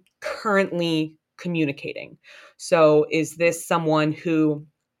you currently communicating. So is this someone who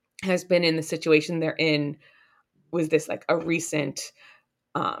has been in the situation they're in? Was this like a recent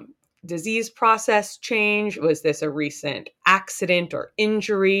disease process change? Was this a recent accident or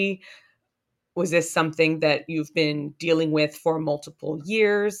injury? Was this something that you've been dealing with for multiple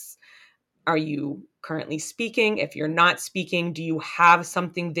years? Are you currently speaking? If you're not speaking, do you have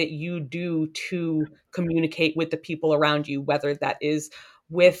something that you do to communicate with the people around you, whether that is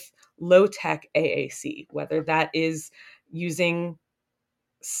with low-tech AAC, whether that is using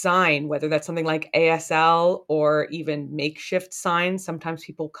sign, whether that's something like ASL or even makeshift signs. Sometimes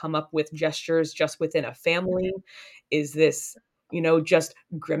people come up with gestures just within a family. Is this, just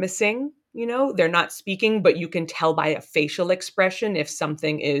grimacing? They're not speaking, but you can tell by a facial expression if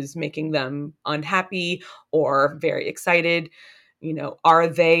something is making them unhappy or very excited. Are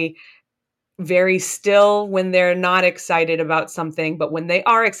they very still when they're not excited about something, but when they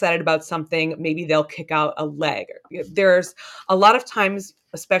are excited about something, maybe they'll kick out a leg. There's a lot of times,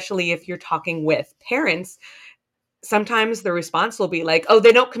 especially if you're talking with parents, sometimes the response will be like, oh,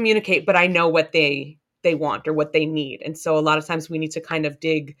 they don't communicate, but I know what they want or what they need. And so a lot of times we need to kind of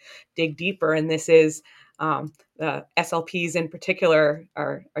dig deeper. And this is the SLPs in particular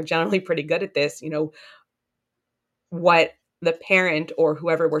are generally pretty good at this. What the parent or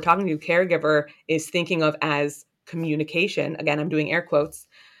whoever we're talking to, caregiver, is thinking of as communication. Again, I'm doing air quotes.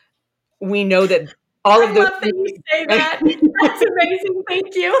 We know that all of those. I love that you say that. That's amazing.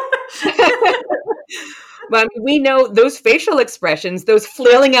 Thank you. But we know those facial expressions, those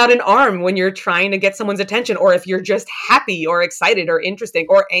flailing out an arm when you're trying to get someone's attention, or if you're just happy or excited or interesting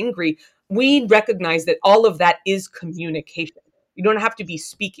or angry, we recognize that all of that is communication. You don't have to be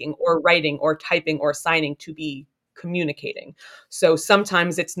speaking or writing or typing or signing to be communicating. So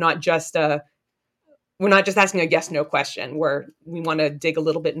sometimes it's not just we're not just asking a yes, no question, where we want to dig a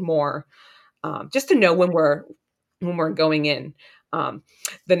little bit more, just to know when we're going in.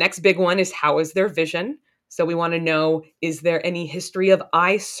 The next big one is, how is their vision? So we want to know, is there any history of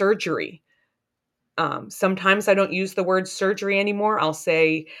eye surgery? Sometimes I don't use the word surgery anymore. I'll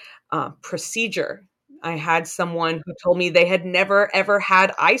say procedure. I had someone who told me they had never, ever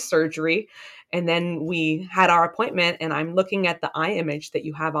had eye surgery. And then we had our appointment, and I'm looking at the eye image that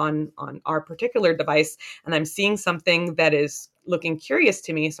you have on our particular device, and I'm seeing something that is looking curious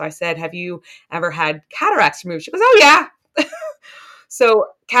to me. So I said, have you ever had cataracts removed? She goes, oh, yeah. So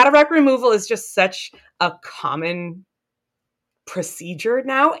cataract removal is just such a common procedure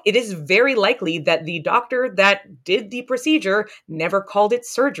now. It is very likely that the doctor that did the procedure never called it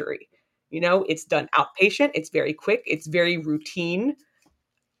surgery. It's done outpatient. It's very quick. It's very routine.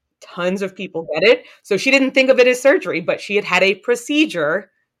 Tons of people get it. So she didn't think of it as surgery, but she had had a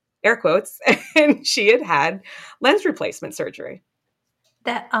procedure, air quotes, and she had had lens replacement surgery.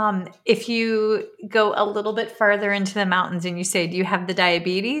 That if you go a little bit further into the mountains and you say, do you have the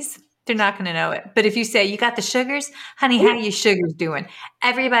diabetes? They're not going to know it. But if you say, you got the sugars, honey, how your sugars doing?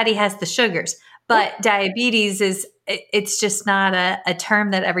 Everybody has the sugars, but diabetes it's just not a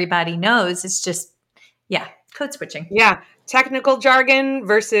term that everybody knows. It's just, code switching. Yeah. Technical jargon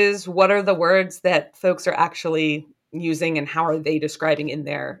versus what are the words that folks are actually using and how are they describing in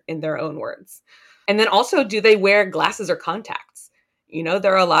their own words? And then also, do they wear glasses or contacts?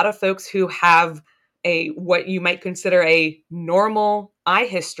 There are a lot of folks who have what you might consider a normal eye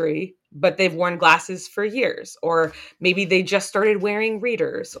history, but they've worn glasses for years, or maybe they just started wearing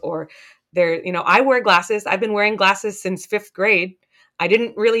readers, or I wear glasses. I've been wearing glasses since 5th grade. I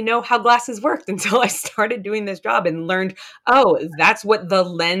didn't really know how glasses worked until I started doing this job and learned, oh, that's what the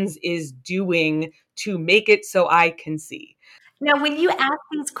lens is doing to make it so I can see. Now, when you ask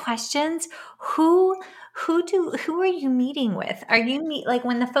these questions, who are you meeting with? Are you like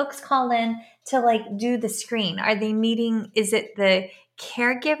when the folks call in to like do the screen? Are they meeting? Is it the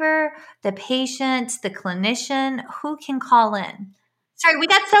caregiver, the patient, the clinician? Who can call in? Sorry, we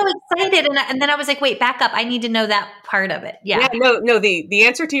got so excited, and then I was like, "Wait, back up! I need to know that part of it." Yeah. No. The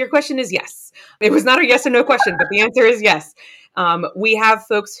answer to your question is yes. It was not a yes or no question, but the answer is yes. We have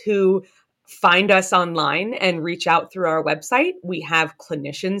folks who find us online and reach out through our website. We have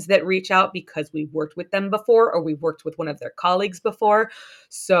clinicians that reach out because we've worked with them before, or we've worked with one of their colleagues before.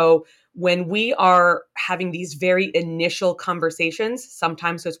 So when we are having these very initial conversations,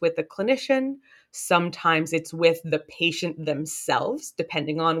 sometimes it's with a clinician, Sometimes it's with the patient themselves,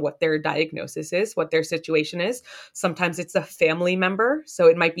 depending on what their diagnosis is, what their situation is. Sometimes it's a family member. So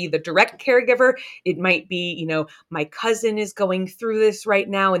it might be the direct caregiver. It might be, my cousin is going through this right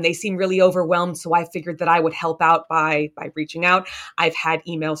now and they seem really overwhelmed. So I figured that I would help out by reaching out. I've had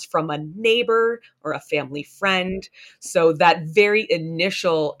emails from a neighbor or a family friend. So that very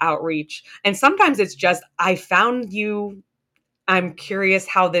initial outreach, and sometimes it's just, I found you, I'm curious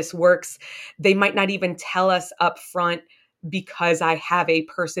how this works. They might not even tell us up front because I have a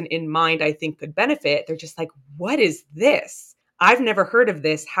person in mind I think could benefit. They're just like, what is this? I've never heard of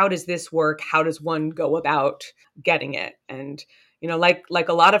this. How does this work? How does one go about getting it? And, like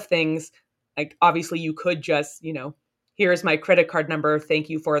a lot of things, like obviously you could just, here's my credit card number. Thank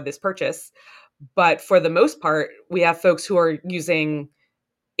you for this purchase. But for the most part, we have folks who are using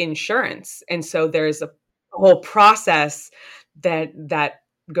insurance. And so there's a whole process that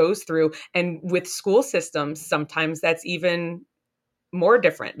goes through. And with school systems, sometimes that's even more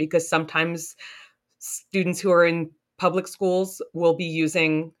different because sometimes students who are in public schools will be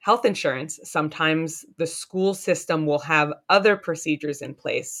using health insurance. Sometimes the school system will have other procedures in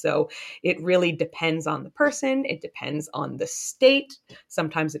place. So it really depends on the person. It depends on the state.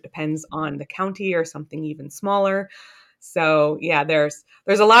 Sometimes it depends on the county or something even smaller. So yeah, there's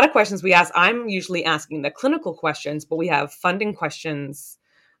a lot of questions we ask. I'm usually asking the clinical questions, but we have funding questions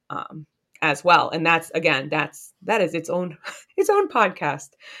as well. And that is its own podcast.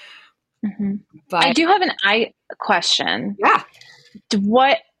 Mm-hmm. But I do have an eye question. Yeah.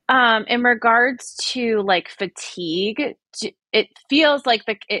 What, in regards to like fatigue, it feels like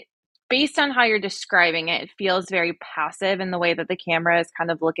based on how you're describing it, it feels very passive in the way that the camera is kind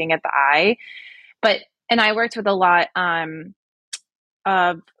of looking at the eye. And I worked with a lot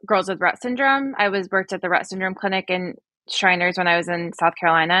of girls with Rett syndrome. I worked at the Rett syndrome clinic in Shriners when I was in South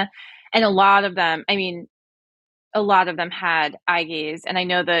Carolina. And a lot of them had Eyegaze. And I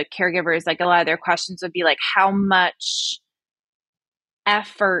know the caregivers, like a lot of their questions would be like, how much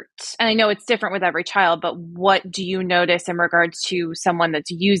effort, and I know it's different with every child, but what do you notice in regards to someone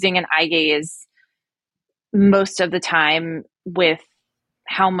that's using an Eyegaze most of the time with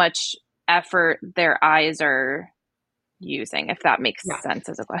how much effort their eyes are using, if that makes sense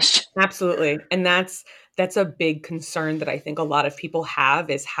as a question? Absolutely. And that's a big concern that I think a lot of people have,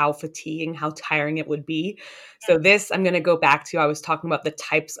 is how fatiguing, how tiring it would be. So this, I'm going to go back to, I was talking about the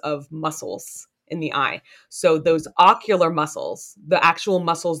types of muscles in the eye. So those ocular muscles, the actual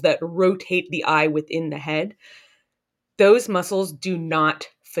muscles that rotate the eye within the head, those muscles do not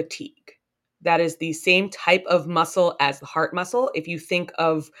fatigue. That is the same type of muscle as the heart muscle. If you think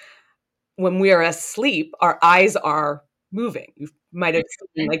of when we are asleep, our eyes are moving. You might have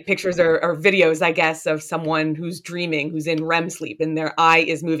seen like pictures or videos, I guess, of someone who's dreaming, who's in REM sleep, and their eye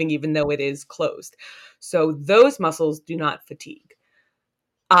is moving even though it is closed. So those muscles do not fatigue.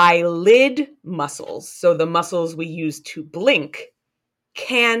 Eyelid muscles, so the muscles we use to blink,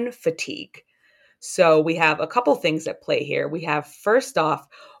 can fatigue. So we have a couple things at play here. We have, first off,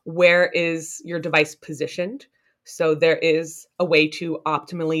 where is your device positioned? So there is a way to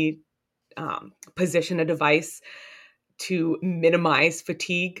optimally position a device to minimize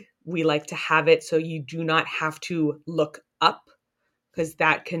fatigue. We like to have it so you do not have to look up, because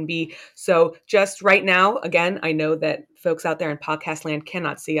that can be, so just right now, again, I know that folks out there in podcast land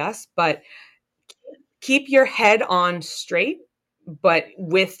cannot see us, but keep your head on straight, but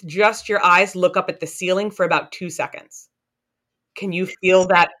with just your eyes, look up at the ceiling for about 2 seconds. Can you feel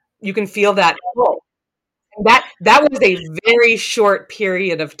that? You can feel that pull. That was a very short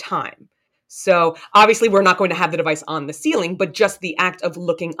period of time. So obviously we're not going to have the device on the ceiling, but just the act of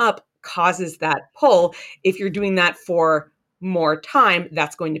looking up causes that pull. If you're doing that for more time,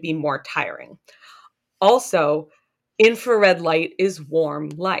 that's going to be more tiring. Also, infrared light is warm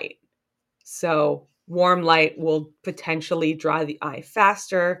light. So warm light will potentially dry the eye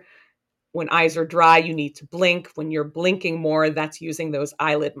faster. When eyes are dry, you need to blink. When you're blinking more, that's using those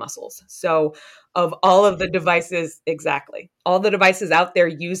eyelid muscles. So of all of the devices, exactly, all the devices out there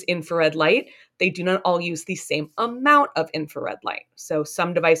use infrared light. They do not all use the same amount of infrared light. So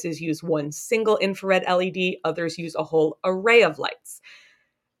some devices use one single infrared LED, others use a whole array of lights.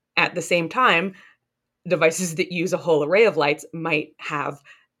 At the same time, devices that use a whole array of lights might have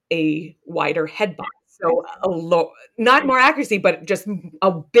a wider head box. So not more accuracy, but just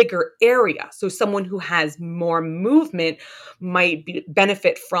a bigger area. So someone who has more movement might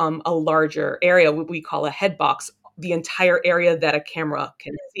benefit from a larger area, what we call a head box, the entire area that a camera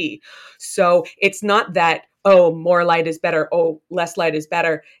can see. So it's not that, oh, more light is better, oh, less light is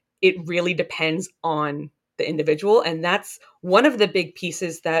better. It really depends on the individual. And that's one of the big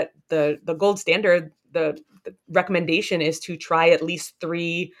pieces that the gold standard, the recommendation is to try at least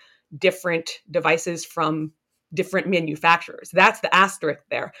 3 different devices from different manufacturers. That's the asterisk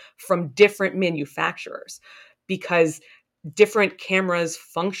there, from different manufacturers, because different cameras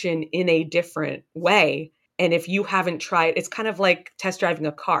function in a different way. And if you haven't tried, it's kind of like test driving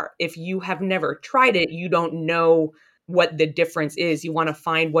a car. If you have never tried it, you don't know what the difference is. You want to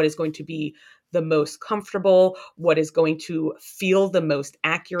find what is going to be the most comfortable, what is going to feel the most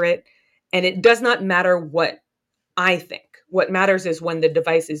accurate. And it does not matter what I think. What matters is when the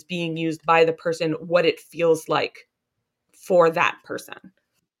device is being used by the person, what it feels like for that person.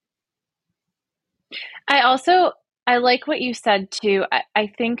 I like what you said too. I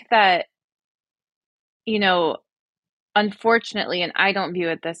think that, unfortunately, and I don't view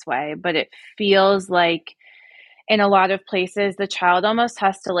it this way, but it feels like in a lot of places, the child almost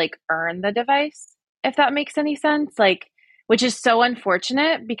has to like earn the device, if that makes any sense. Like, which is so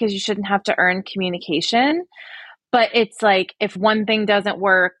unfortunate because you shouldn't have to earn communication. But it's like, if one thing doesn't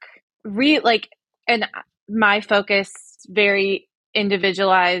work, and my focus, very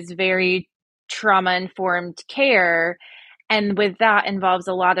individualized, very trauma-informed care. And with that involves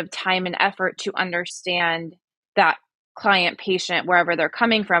a lot of time and effort to understand that client, patient, wherever they're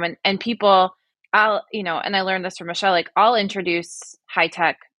coming from. And people, and I learned this from Michelle, like I'll introduce high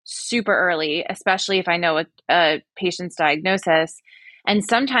tech super early, especially if I know a patient's diagnosis. And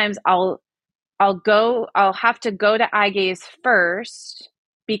sometimes I'll have to go to Eyegaze first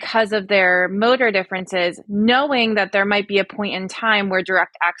because of their motor differences, knowing that there might be a point in time where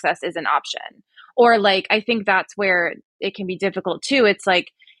direct access is an option. Or like, I think that's where it can be difficult too. It's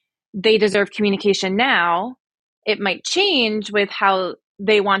like they deserve communication now. It might change with how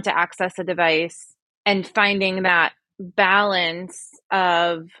they want to access a device, and finding that balance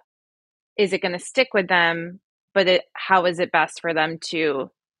of, is it going to stick with them? But how is it best for them to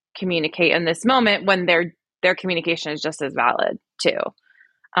communicate in this moment when their communication is just as valid too,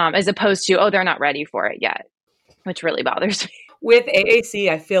 as opposed to, they're not ready for it yet, which really bothers me. With AAC,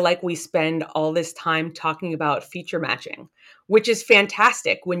 I feel like we spend all this time talking about feature matching, which is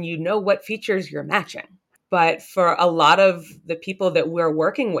fantastic when you know what features you're matching. But for a lot of the people that we're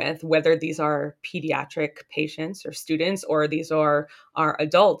working with, whether these are pediatric patients or students, or these are our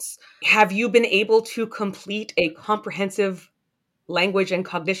adults, have you been able to complete a comprehensive language and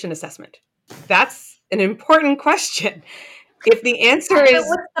cognition assessment? That's an important question. If the answer is,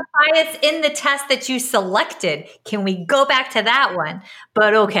 what's the bias in the test that you selected? Can we go back to that one?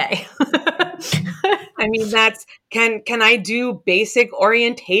 But okay. I mean, that's, can I do basic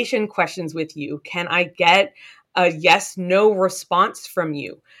orientation questions with you? Can I get a yes, no response from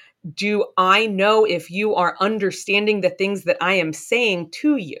you? Do I know if you are understanding the things that I am saying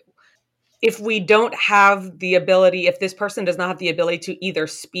to you? If we don't have the ability, if this person does not have the ability to either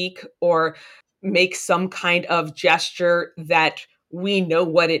speak or make some kind of gesture that we know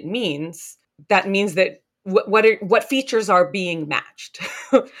what it means, that means that what features are being matched.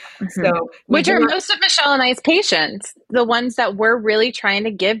 So which are most of Michelle and I's patients, the ones that we're really trying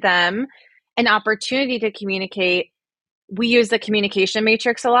to give them an opportunity to communicate. We use the communication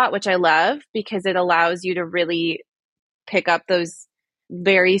matrix a lot, which I love because it allows you to really pick up those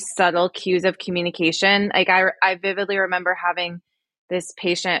very subtle cues of communication. Like I vividly remember having this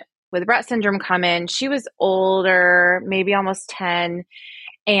patient with Rett syndrome come in. She was older, maybe almost 10.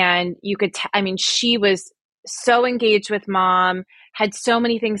 And you could, she was so engaged with mom, had so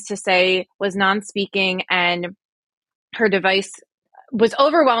many things to say, was non-speaking, and her device was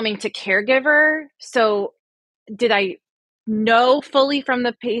overwhelming to caregiver. So did I know fully from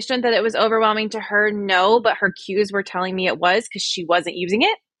the patient that it was overwhelming to her? No, but her cues were telling me it was, because she wasn't using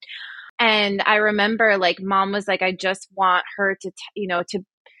it. And I remember like mom was like, I just want her to, to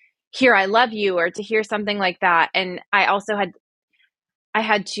hear I love you, or to hear something like that. And I also had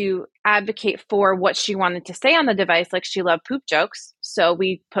to advocate for what she wanted to say on the device. Like she loved poop jokes. So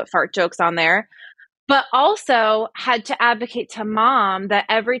we put fart jokes on there, but also had to advocate to mom that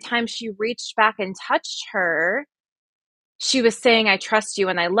every time she reached back and touched her, she was saying, I trust you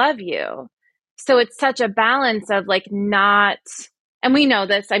and I love you. So it's such a balance of like not, and we know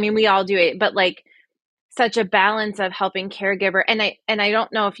this, we all do it, but like such a balance of helping caregiver. And I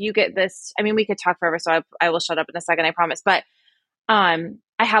don't know if you get this. We could talk forever, so I will shut up in a second, I promise. But I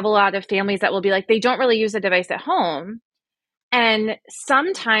have a lot of families that will be like, they don't really use the device at home. And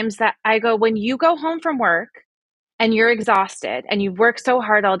sometimes that I go, when you go home from work and you're exhausted and you've worked so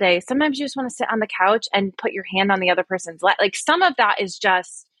hard all day, sometimes you just want to sit on the couch and put your hand on the other person's lap. Like some of that is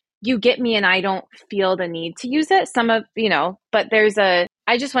just, you get me, and I don't feel the need to use it. But I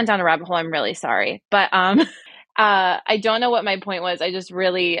I just went down a rabbit hole. I'm really sorry. But I don't know what my point was.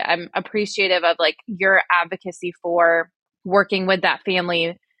 I'm appreciative of like your advocacy for working with that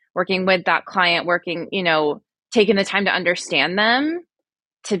family, working with that client, taking the time to understand them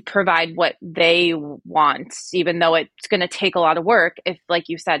to provide what they want, even though it's going to take a lot of work if, like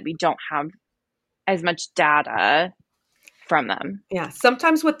you said, we don't have as much data from them. Yeah,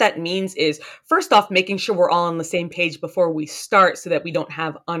 sometimes what that means is, first off, making sure we're all on the same page before we start so that we don't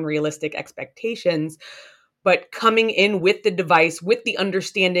have unrealistic expectations. But coming in with the device, with the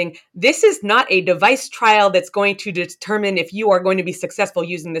understanding, this is not a device trial that's going to determine if you are going to be successful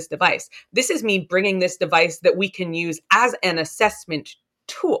using this device. This is me bringing this device that we can use as an assessment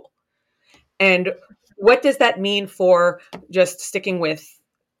tool. And what does that mean for, just sticking with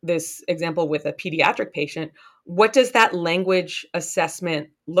this example with a pediatric patient, what does that language assessment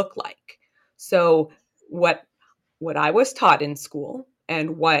look like? So what I was taught in school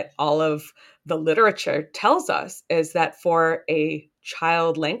and what all of the literature tells us is that for a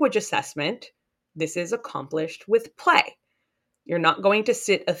child language assessment, this is accomplished with play. You're not going to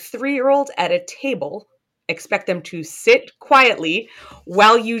sit a 3-year-old at a table, expect them to sit quietly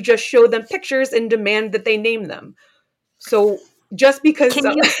while you just show them pictures and demand that they name them. So just because...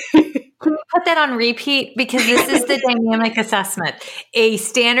 Can you put that on repeat? Because this is the dynamic assessment. A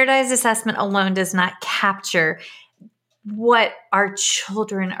standardized assessment alone does not capture what our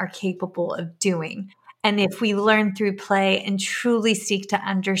children are capable of doing. And if we learn through play and truly seek to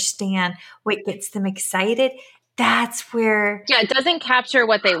understand what gets them excited, that's where... Yeah, it doesn't capture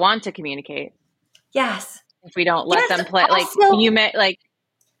what they want to communicate. Yes. If we don't let them play,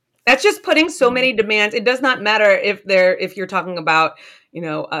 that's just putting so many demands. It does not matter if you're talking about,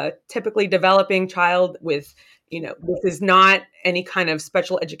 a typically developing child with, this is not any kind of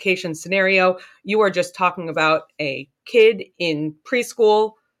special education scenario. You are just talking about a kid in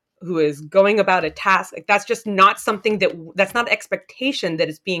preschool who is going about a task. Like, that's just not something that's not expectation that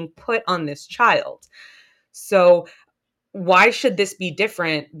is being put on this child. So why should this be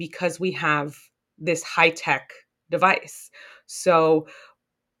different because we have this high-tech device? So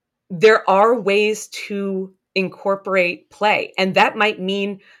there are ways to incorporate play. And that might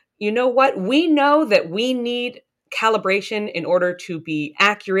mean, we know that we need calibration in order to be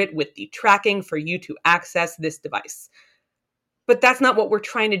accurate with the tracking for you to access this device. But that's not what we're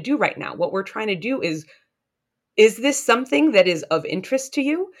trying to do right now. What we're trying to do is this something that is of interest to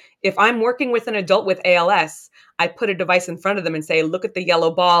you? If I'm working with an adult with ALS, I put a device in front of them and say, look at the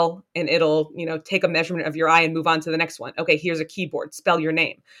yellow ball, and it'll, take a measurement of your eye and move on to the next one. Okay, here's a keyboard, spell your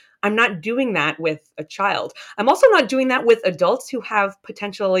name. I'm not doing that with a child. I'm also not doing that with adults who have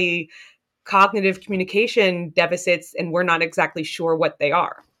potentially cognitive communication deficits, and we're not exactly sure what they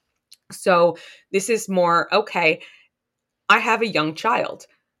are. So this is more, okay, I have a young child.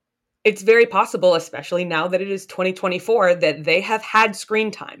 It's very possible, especially now that it is 2024, that they have had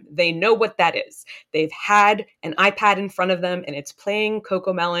screen time. They know what that is. They've had an iPad in front of them and it's playing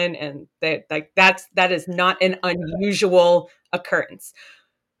Cocomelon, and that is not an unusual occurrence.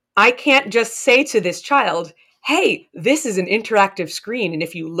 I can't just say to this child, hey, this is an interactive screen, and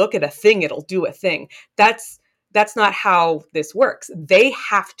if you look at a thing, it'll do a thing. That's not how this works. They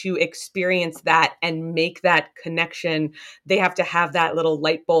have to experience that and make that connection. They have to have that little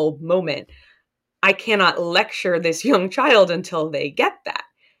light bulb moment. I cannot lecture this young child until they get that.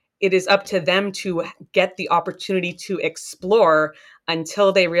 It is up to them to get the opportunity to explore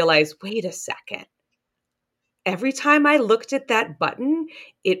until they realize, wait a second. Every time I looked at that button,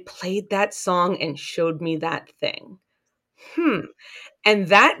 it played that song and showed me that thing. And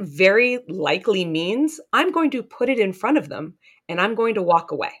that very likely means I'm going to put it in front of them and I'm going to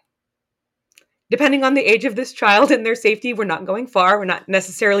walk away. Depending on the age of this child and their safety, we're not going far. We're not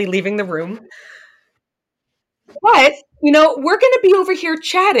necessarily leaving the room. But, we're going to be over here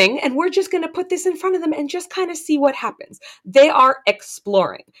chatting, and we're just going to put this in front of them and just kind of see what happens. They are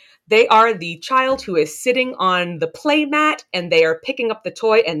exploring. They are the child who is sitting on the play mat, and they are picking up the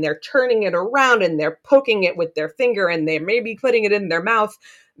toy, and they're turning it around, and they're poking it with their finger, and they may be putting it in their mouth.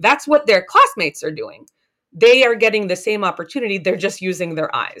 That's what their classmates are doing. They are getting the same opportunity. They're just using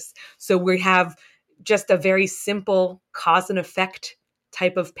their eyes. So we have just a very simple cause and effect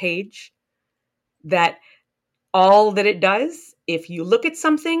type of page that all that it does, if you look at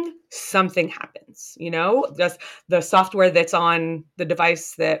something, something happens. Just the software that's on the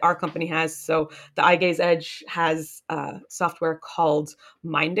device that our company has. So the Eyegaze Edge has software called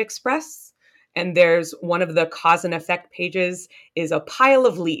Mind Express. And there's one of the cause and effect pages is a pile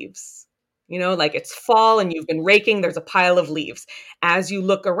of leaves. Like it's fall and you've been raking, there's a pile of leaves. As you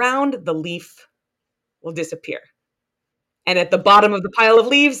look around, the leaf will disappear. And at the bottom of the pile of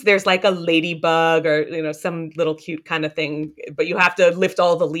leaves, there's like a ladybug or, some little cute kind of thing, but you have to lift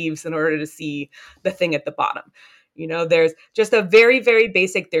all the leaves in order to see the thing at the bottom. There's just a very, very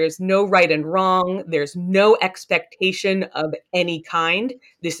basic, there's no right and wrong. There's no expectation of any kind.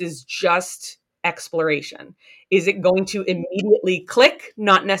 This is just exploration. Is it going to immediately click?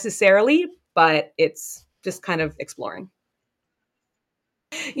 Not necessarily, but it's just kind of exploring.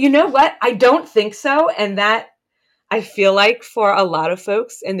 You know what? I don't think so. And that, I feel like for a lot of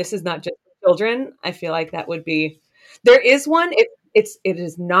folks, and this is not just for children, I feel like that would be, there is one, it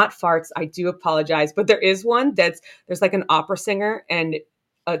is not farts. I do apologize, but there is one there's like an opera singer and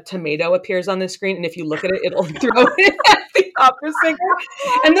a tomato appears on the screen. And if you look at it, it'll throw it at the opera singer.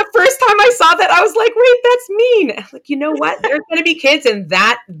 And the first time I saw that, I was like, wait, that's mean. Like, you know what? There's going to be kids and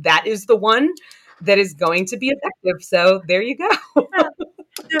that is the one that is going to be effective. So there you go.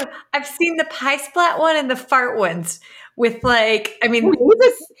 I've seen the pie splat one and the fart ones with maybe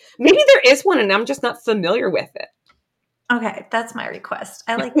there is one and I'm just not familiar with it. Okay, that's my request.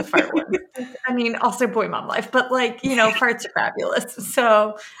 I like the fart one. I mean, also boy mom life, but farts are fabulous.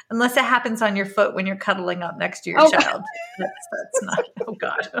 So unless it happens on your foot when you're cuddling up next to your child, that's not, oh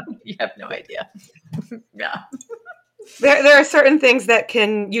God, you have no idea. Yeah. There are certain things that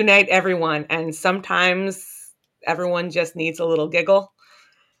can unite everyone, and sometimes everyone just needs a little giggle.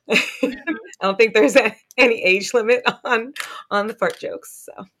 I don't think there's any age limit on the fart jokes.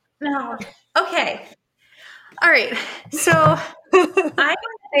 So no. Okay. All right. So I'm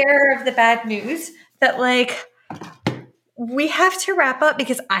aware of the bad news that we have to wrap up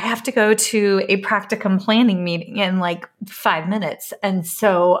because I have to go to a practicum planning meeting in 5 minutes. And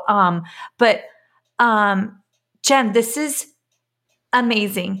so, Jenn, this is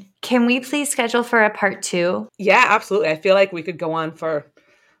amazing. Can we please schedule for a part 2? Yeah, absolutely. I feel like we could go on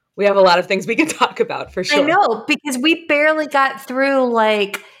we have a lot of things we can talk about for sure. I know, because we barely got through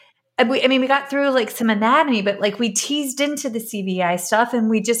we got through some anatomy, but we teased into the CVI stuff and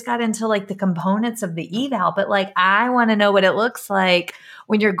we just got into the components of the eval. But I want to know what it looks like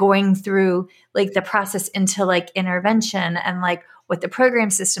when you're going through the process into intervention and what the program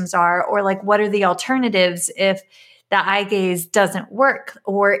systems are, or what are the alternatives if the Eyegaze doesn't work,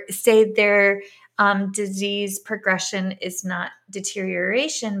 or say their disease progression is not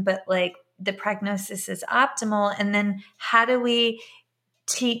deterioration, but the prognosis is optimal. And then how do we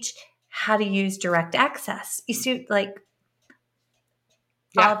teach how to use direct access? You see,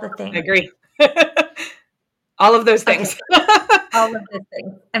 all the things. I agree. All of those things. Okay. All of those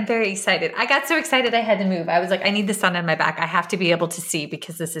things. I'm very excited. I got so excited I had to move. I was like, I need the sun on my back. I have to be able to see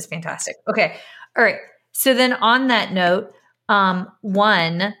because this is fantastic. Okay. All right. So then on that note,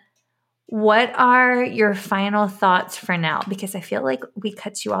 one, what are your final thoughts for now? Because I feel like we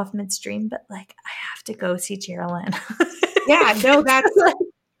cut you off midstream, but I have to go see Geraldine. Yeah, no,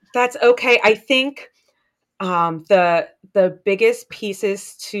 that's okay. I think the biggest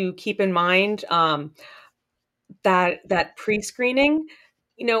pieces to keep in mind, that pre-screening,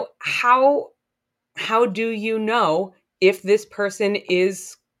 how do you know if this person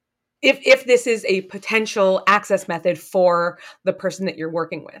is if this is a potential access method for the person that you're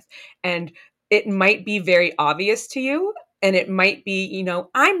working with? And it might be very obvious to you. And it might be,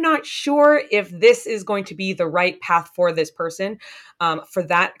 I'm not sure if this is going to be the right path for this person. For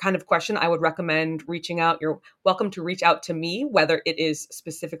that kind of question, I would recommend reaching out. You're welcome to reach out to me, whether it is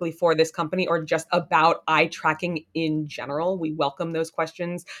specifically for this company or just about eye tracking in general. We welcome those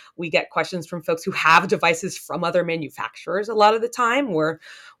questions. We get questions from folks who have devices from other manufacturers a lot of the time. We're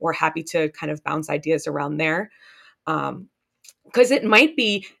happy to kind of bounce ideas around there. Because it might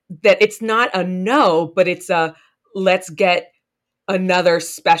be that it's not a no, but it's a let's get another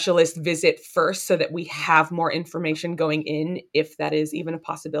specialist visit first so that we have more information going in, if that is even a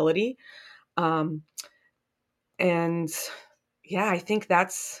possibility. And yeah, I think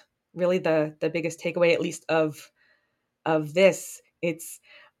that's really the biggest takeaway, at least of this.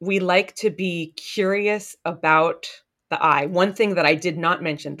 We like to be curious about the eye. One thing that I did not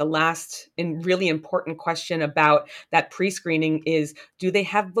mention, the last and really important question about that pre-screening is, do they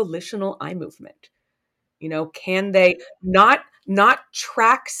have volitional eye movement? Can they not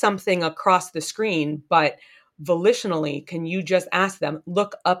track something across the screen, but volitionally, can you just ask them,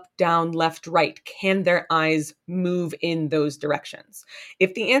 look up, down, left, right? Can their eyes move in those directions?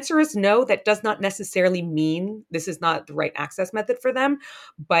 If the answer is no, that does not necessarily mean this is not the right access method for them,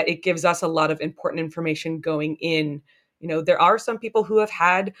 but it gives us a lot of important information going in. There are some people who have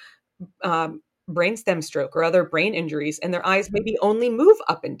had brainstem stroke or other brain injuries, and their eyes maybe only move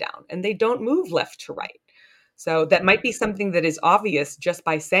up and down and they don't move left to right. So that might be something that is obvious just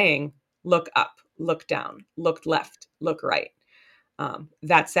by saying, look up, look down, look left, look right.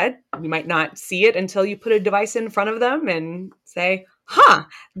 That said, you might not see it until you put a device in front of them and say,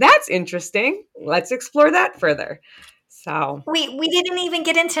 that's interesting. Let's explore that further. So we didn't even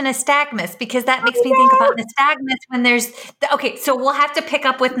get into nystagmus, because that makes me think about nystagmus when there's okay. So we'll have to pick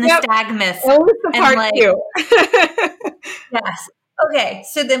up with nystagmus. That was the part 2. Yes. Okay.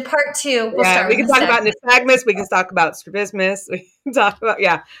 So then part 2, we'll start. We can talk about nystagmus. We can talk about strabismus. We can talk about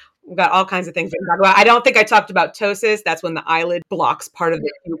we've got all kinds of things we can talk about. I don't think I talked about ptosis. That's when the eyelid blocks part of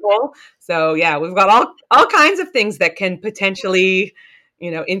the pupil. So we've got all kinds of things that can potentially,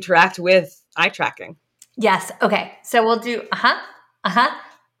 interact with eye tracking. Yes. Okay. So we'll do,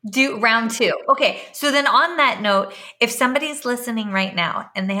 do round 2. Okay. So then on that note, if somebody's listening right now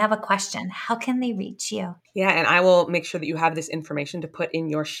and they have a question, how can they reach you? Yeah. And I will make sure that you have this information to put in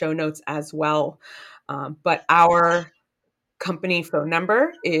your show notes as well. But our company phone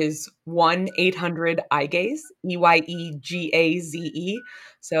number is 1-800-Eyegaze, Eyegaze.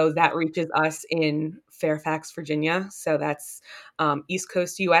 So that reaches us in Fairfax, Virginia. So that's East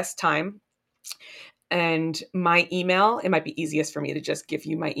Coast US time. And my email, it might be easiest for me to just give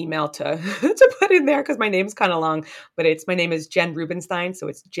you my email to put in there, because my name's kind of long, but my name is Jenn Rubenstein. So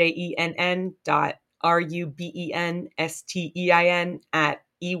it's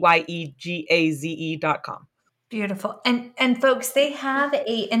JENN.RUBENSTEIN@EYEGAZE.com. Beautiful. And folks, they have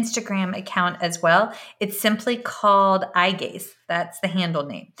a Instagram account as well. It's simply called Eyegaze. That's the handle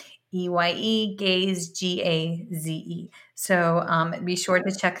name. Eyegaze, Gaze. So be sure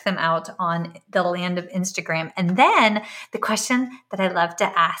to check them out on the land of Instagram. And then the question that I love to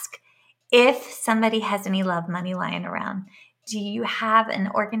ask, if somebody has any love money lying around, do you have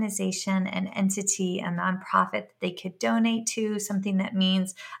an organization, an entity, a nonprofit that they could donate to, something that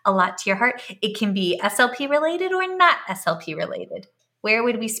means a lot to your heart? It can be SLP related or not SLP related. Where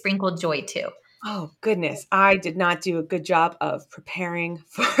would we sprinkle joy to? Oh, goodness. I did not do a good job of preparing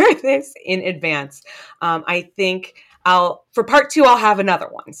for this in advance. I think for part 2, I'll have another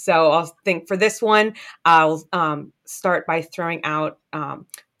one. So I'll think for this one, I'll start by throwing out,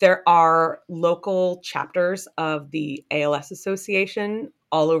 there are local chapters of the ALS Association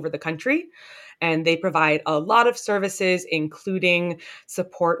all over the country, and they provide a lot of services, including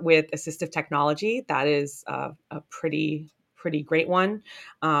support with assistive technology. That is a pretty great one.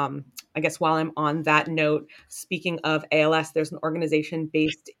 I guess while I'm on that note, speaking of ALS, there's an organization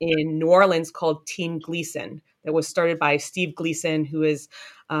based in New Orleans called Team Gleason that was started by Steve Gleason, who is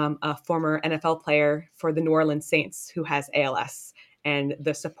a former NFL player for the New Orleans Saints who has ALS. And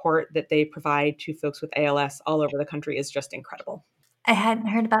the support that they provide to folks with ALS all over the country is just incredible. I hadn't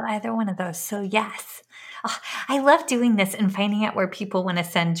heard about either one of those. So yes, I love doing this and finding out where people want to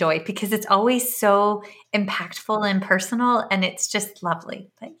send joy, because it's always so impactful and personal, and it's just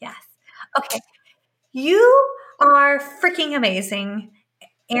lovely. But yes. Okay. You are freaking amazing.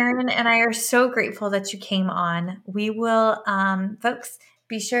 Erin and I are so grateful that you came on. We will, folks,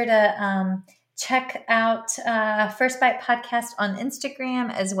 be sure to check out First Bite Podcast on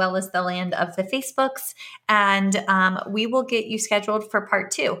Instagram, as well as the land of the Facebooks. And we will get you scheduled for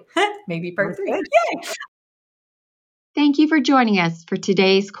part 2, maybe part 3. Yay! Thank you for joining us for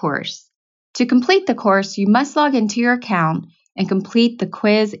today's course. To complete the course, you must log into your account and complete the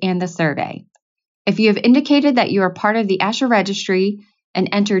quiz and the survey. If you have indicated that you are part of the ASHA registry and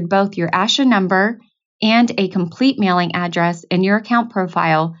entered both your ASHA number and a complete mailing address in your account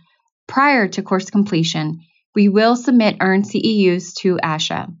profile prior to course completion, we will submit earned CEUs to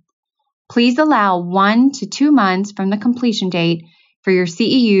ASHA. Please allow 1 to 2 months from the completion date for your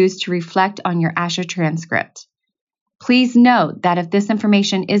CEUs to reflect on your ASHA transcript. Please note that if this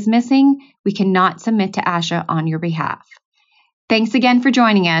information is missing, we cannot submit to ASHA on your behalf. Thanks again for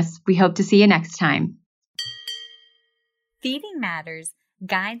joining us. We hope to see you next time. Feeding Matters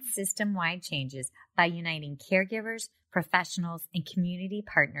guides system-wide changes by uniting caregivers, professionals, and community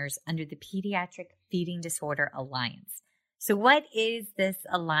partners under the Pediatric Feeding Disorder Alliance. So what is this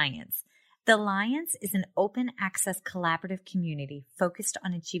alliance? The Alliance is an open access collaborative community focused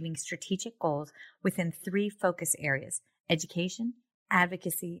on achieving strategic goals within 3 focus areas: education,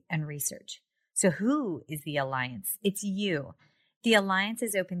 advocacy, and research. So who is the Alliance? It's you. The Alliance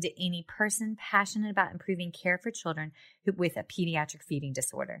is open to any person passionate about improving care for children with a pediatric feeding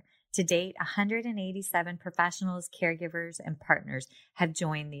disorder. To date, 187 professionals, caregivers, and partners have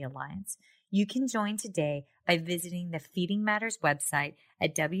joined the Alliance. You can join today by visiting the Feeding Matters website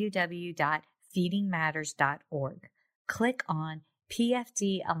at www.feedingmatters.org. Click on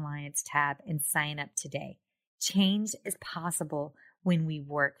PFD Alliance tab and sign up today. Change is possible when we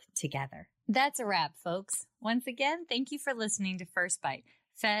work together. That's a wrap, folks. Once again, thank you for listening to First Bite.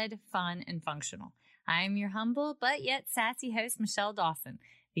 fed, fun, and functional. I am your humble but yet sassy host, Michelle Dawson,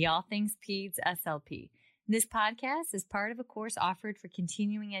 the All Things Peds SLP. This podcast is part of a course offered for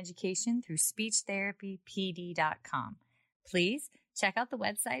continuing education through speechtherapypd.com. Please check out the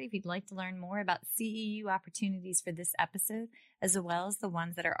website if you'd like to learn more about CEU opportunities for this episode, as well as the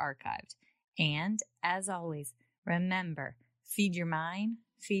ones that are archived. And as always, remember, feed your mind,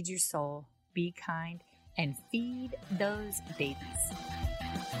 feed your soul, be kind, and feed those babies.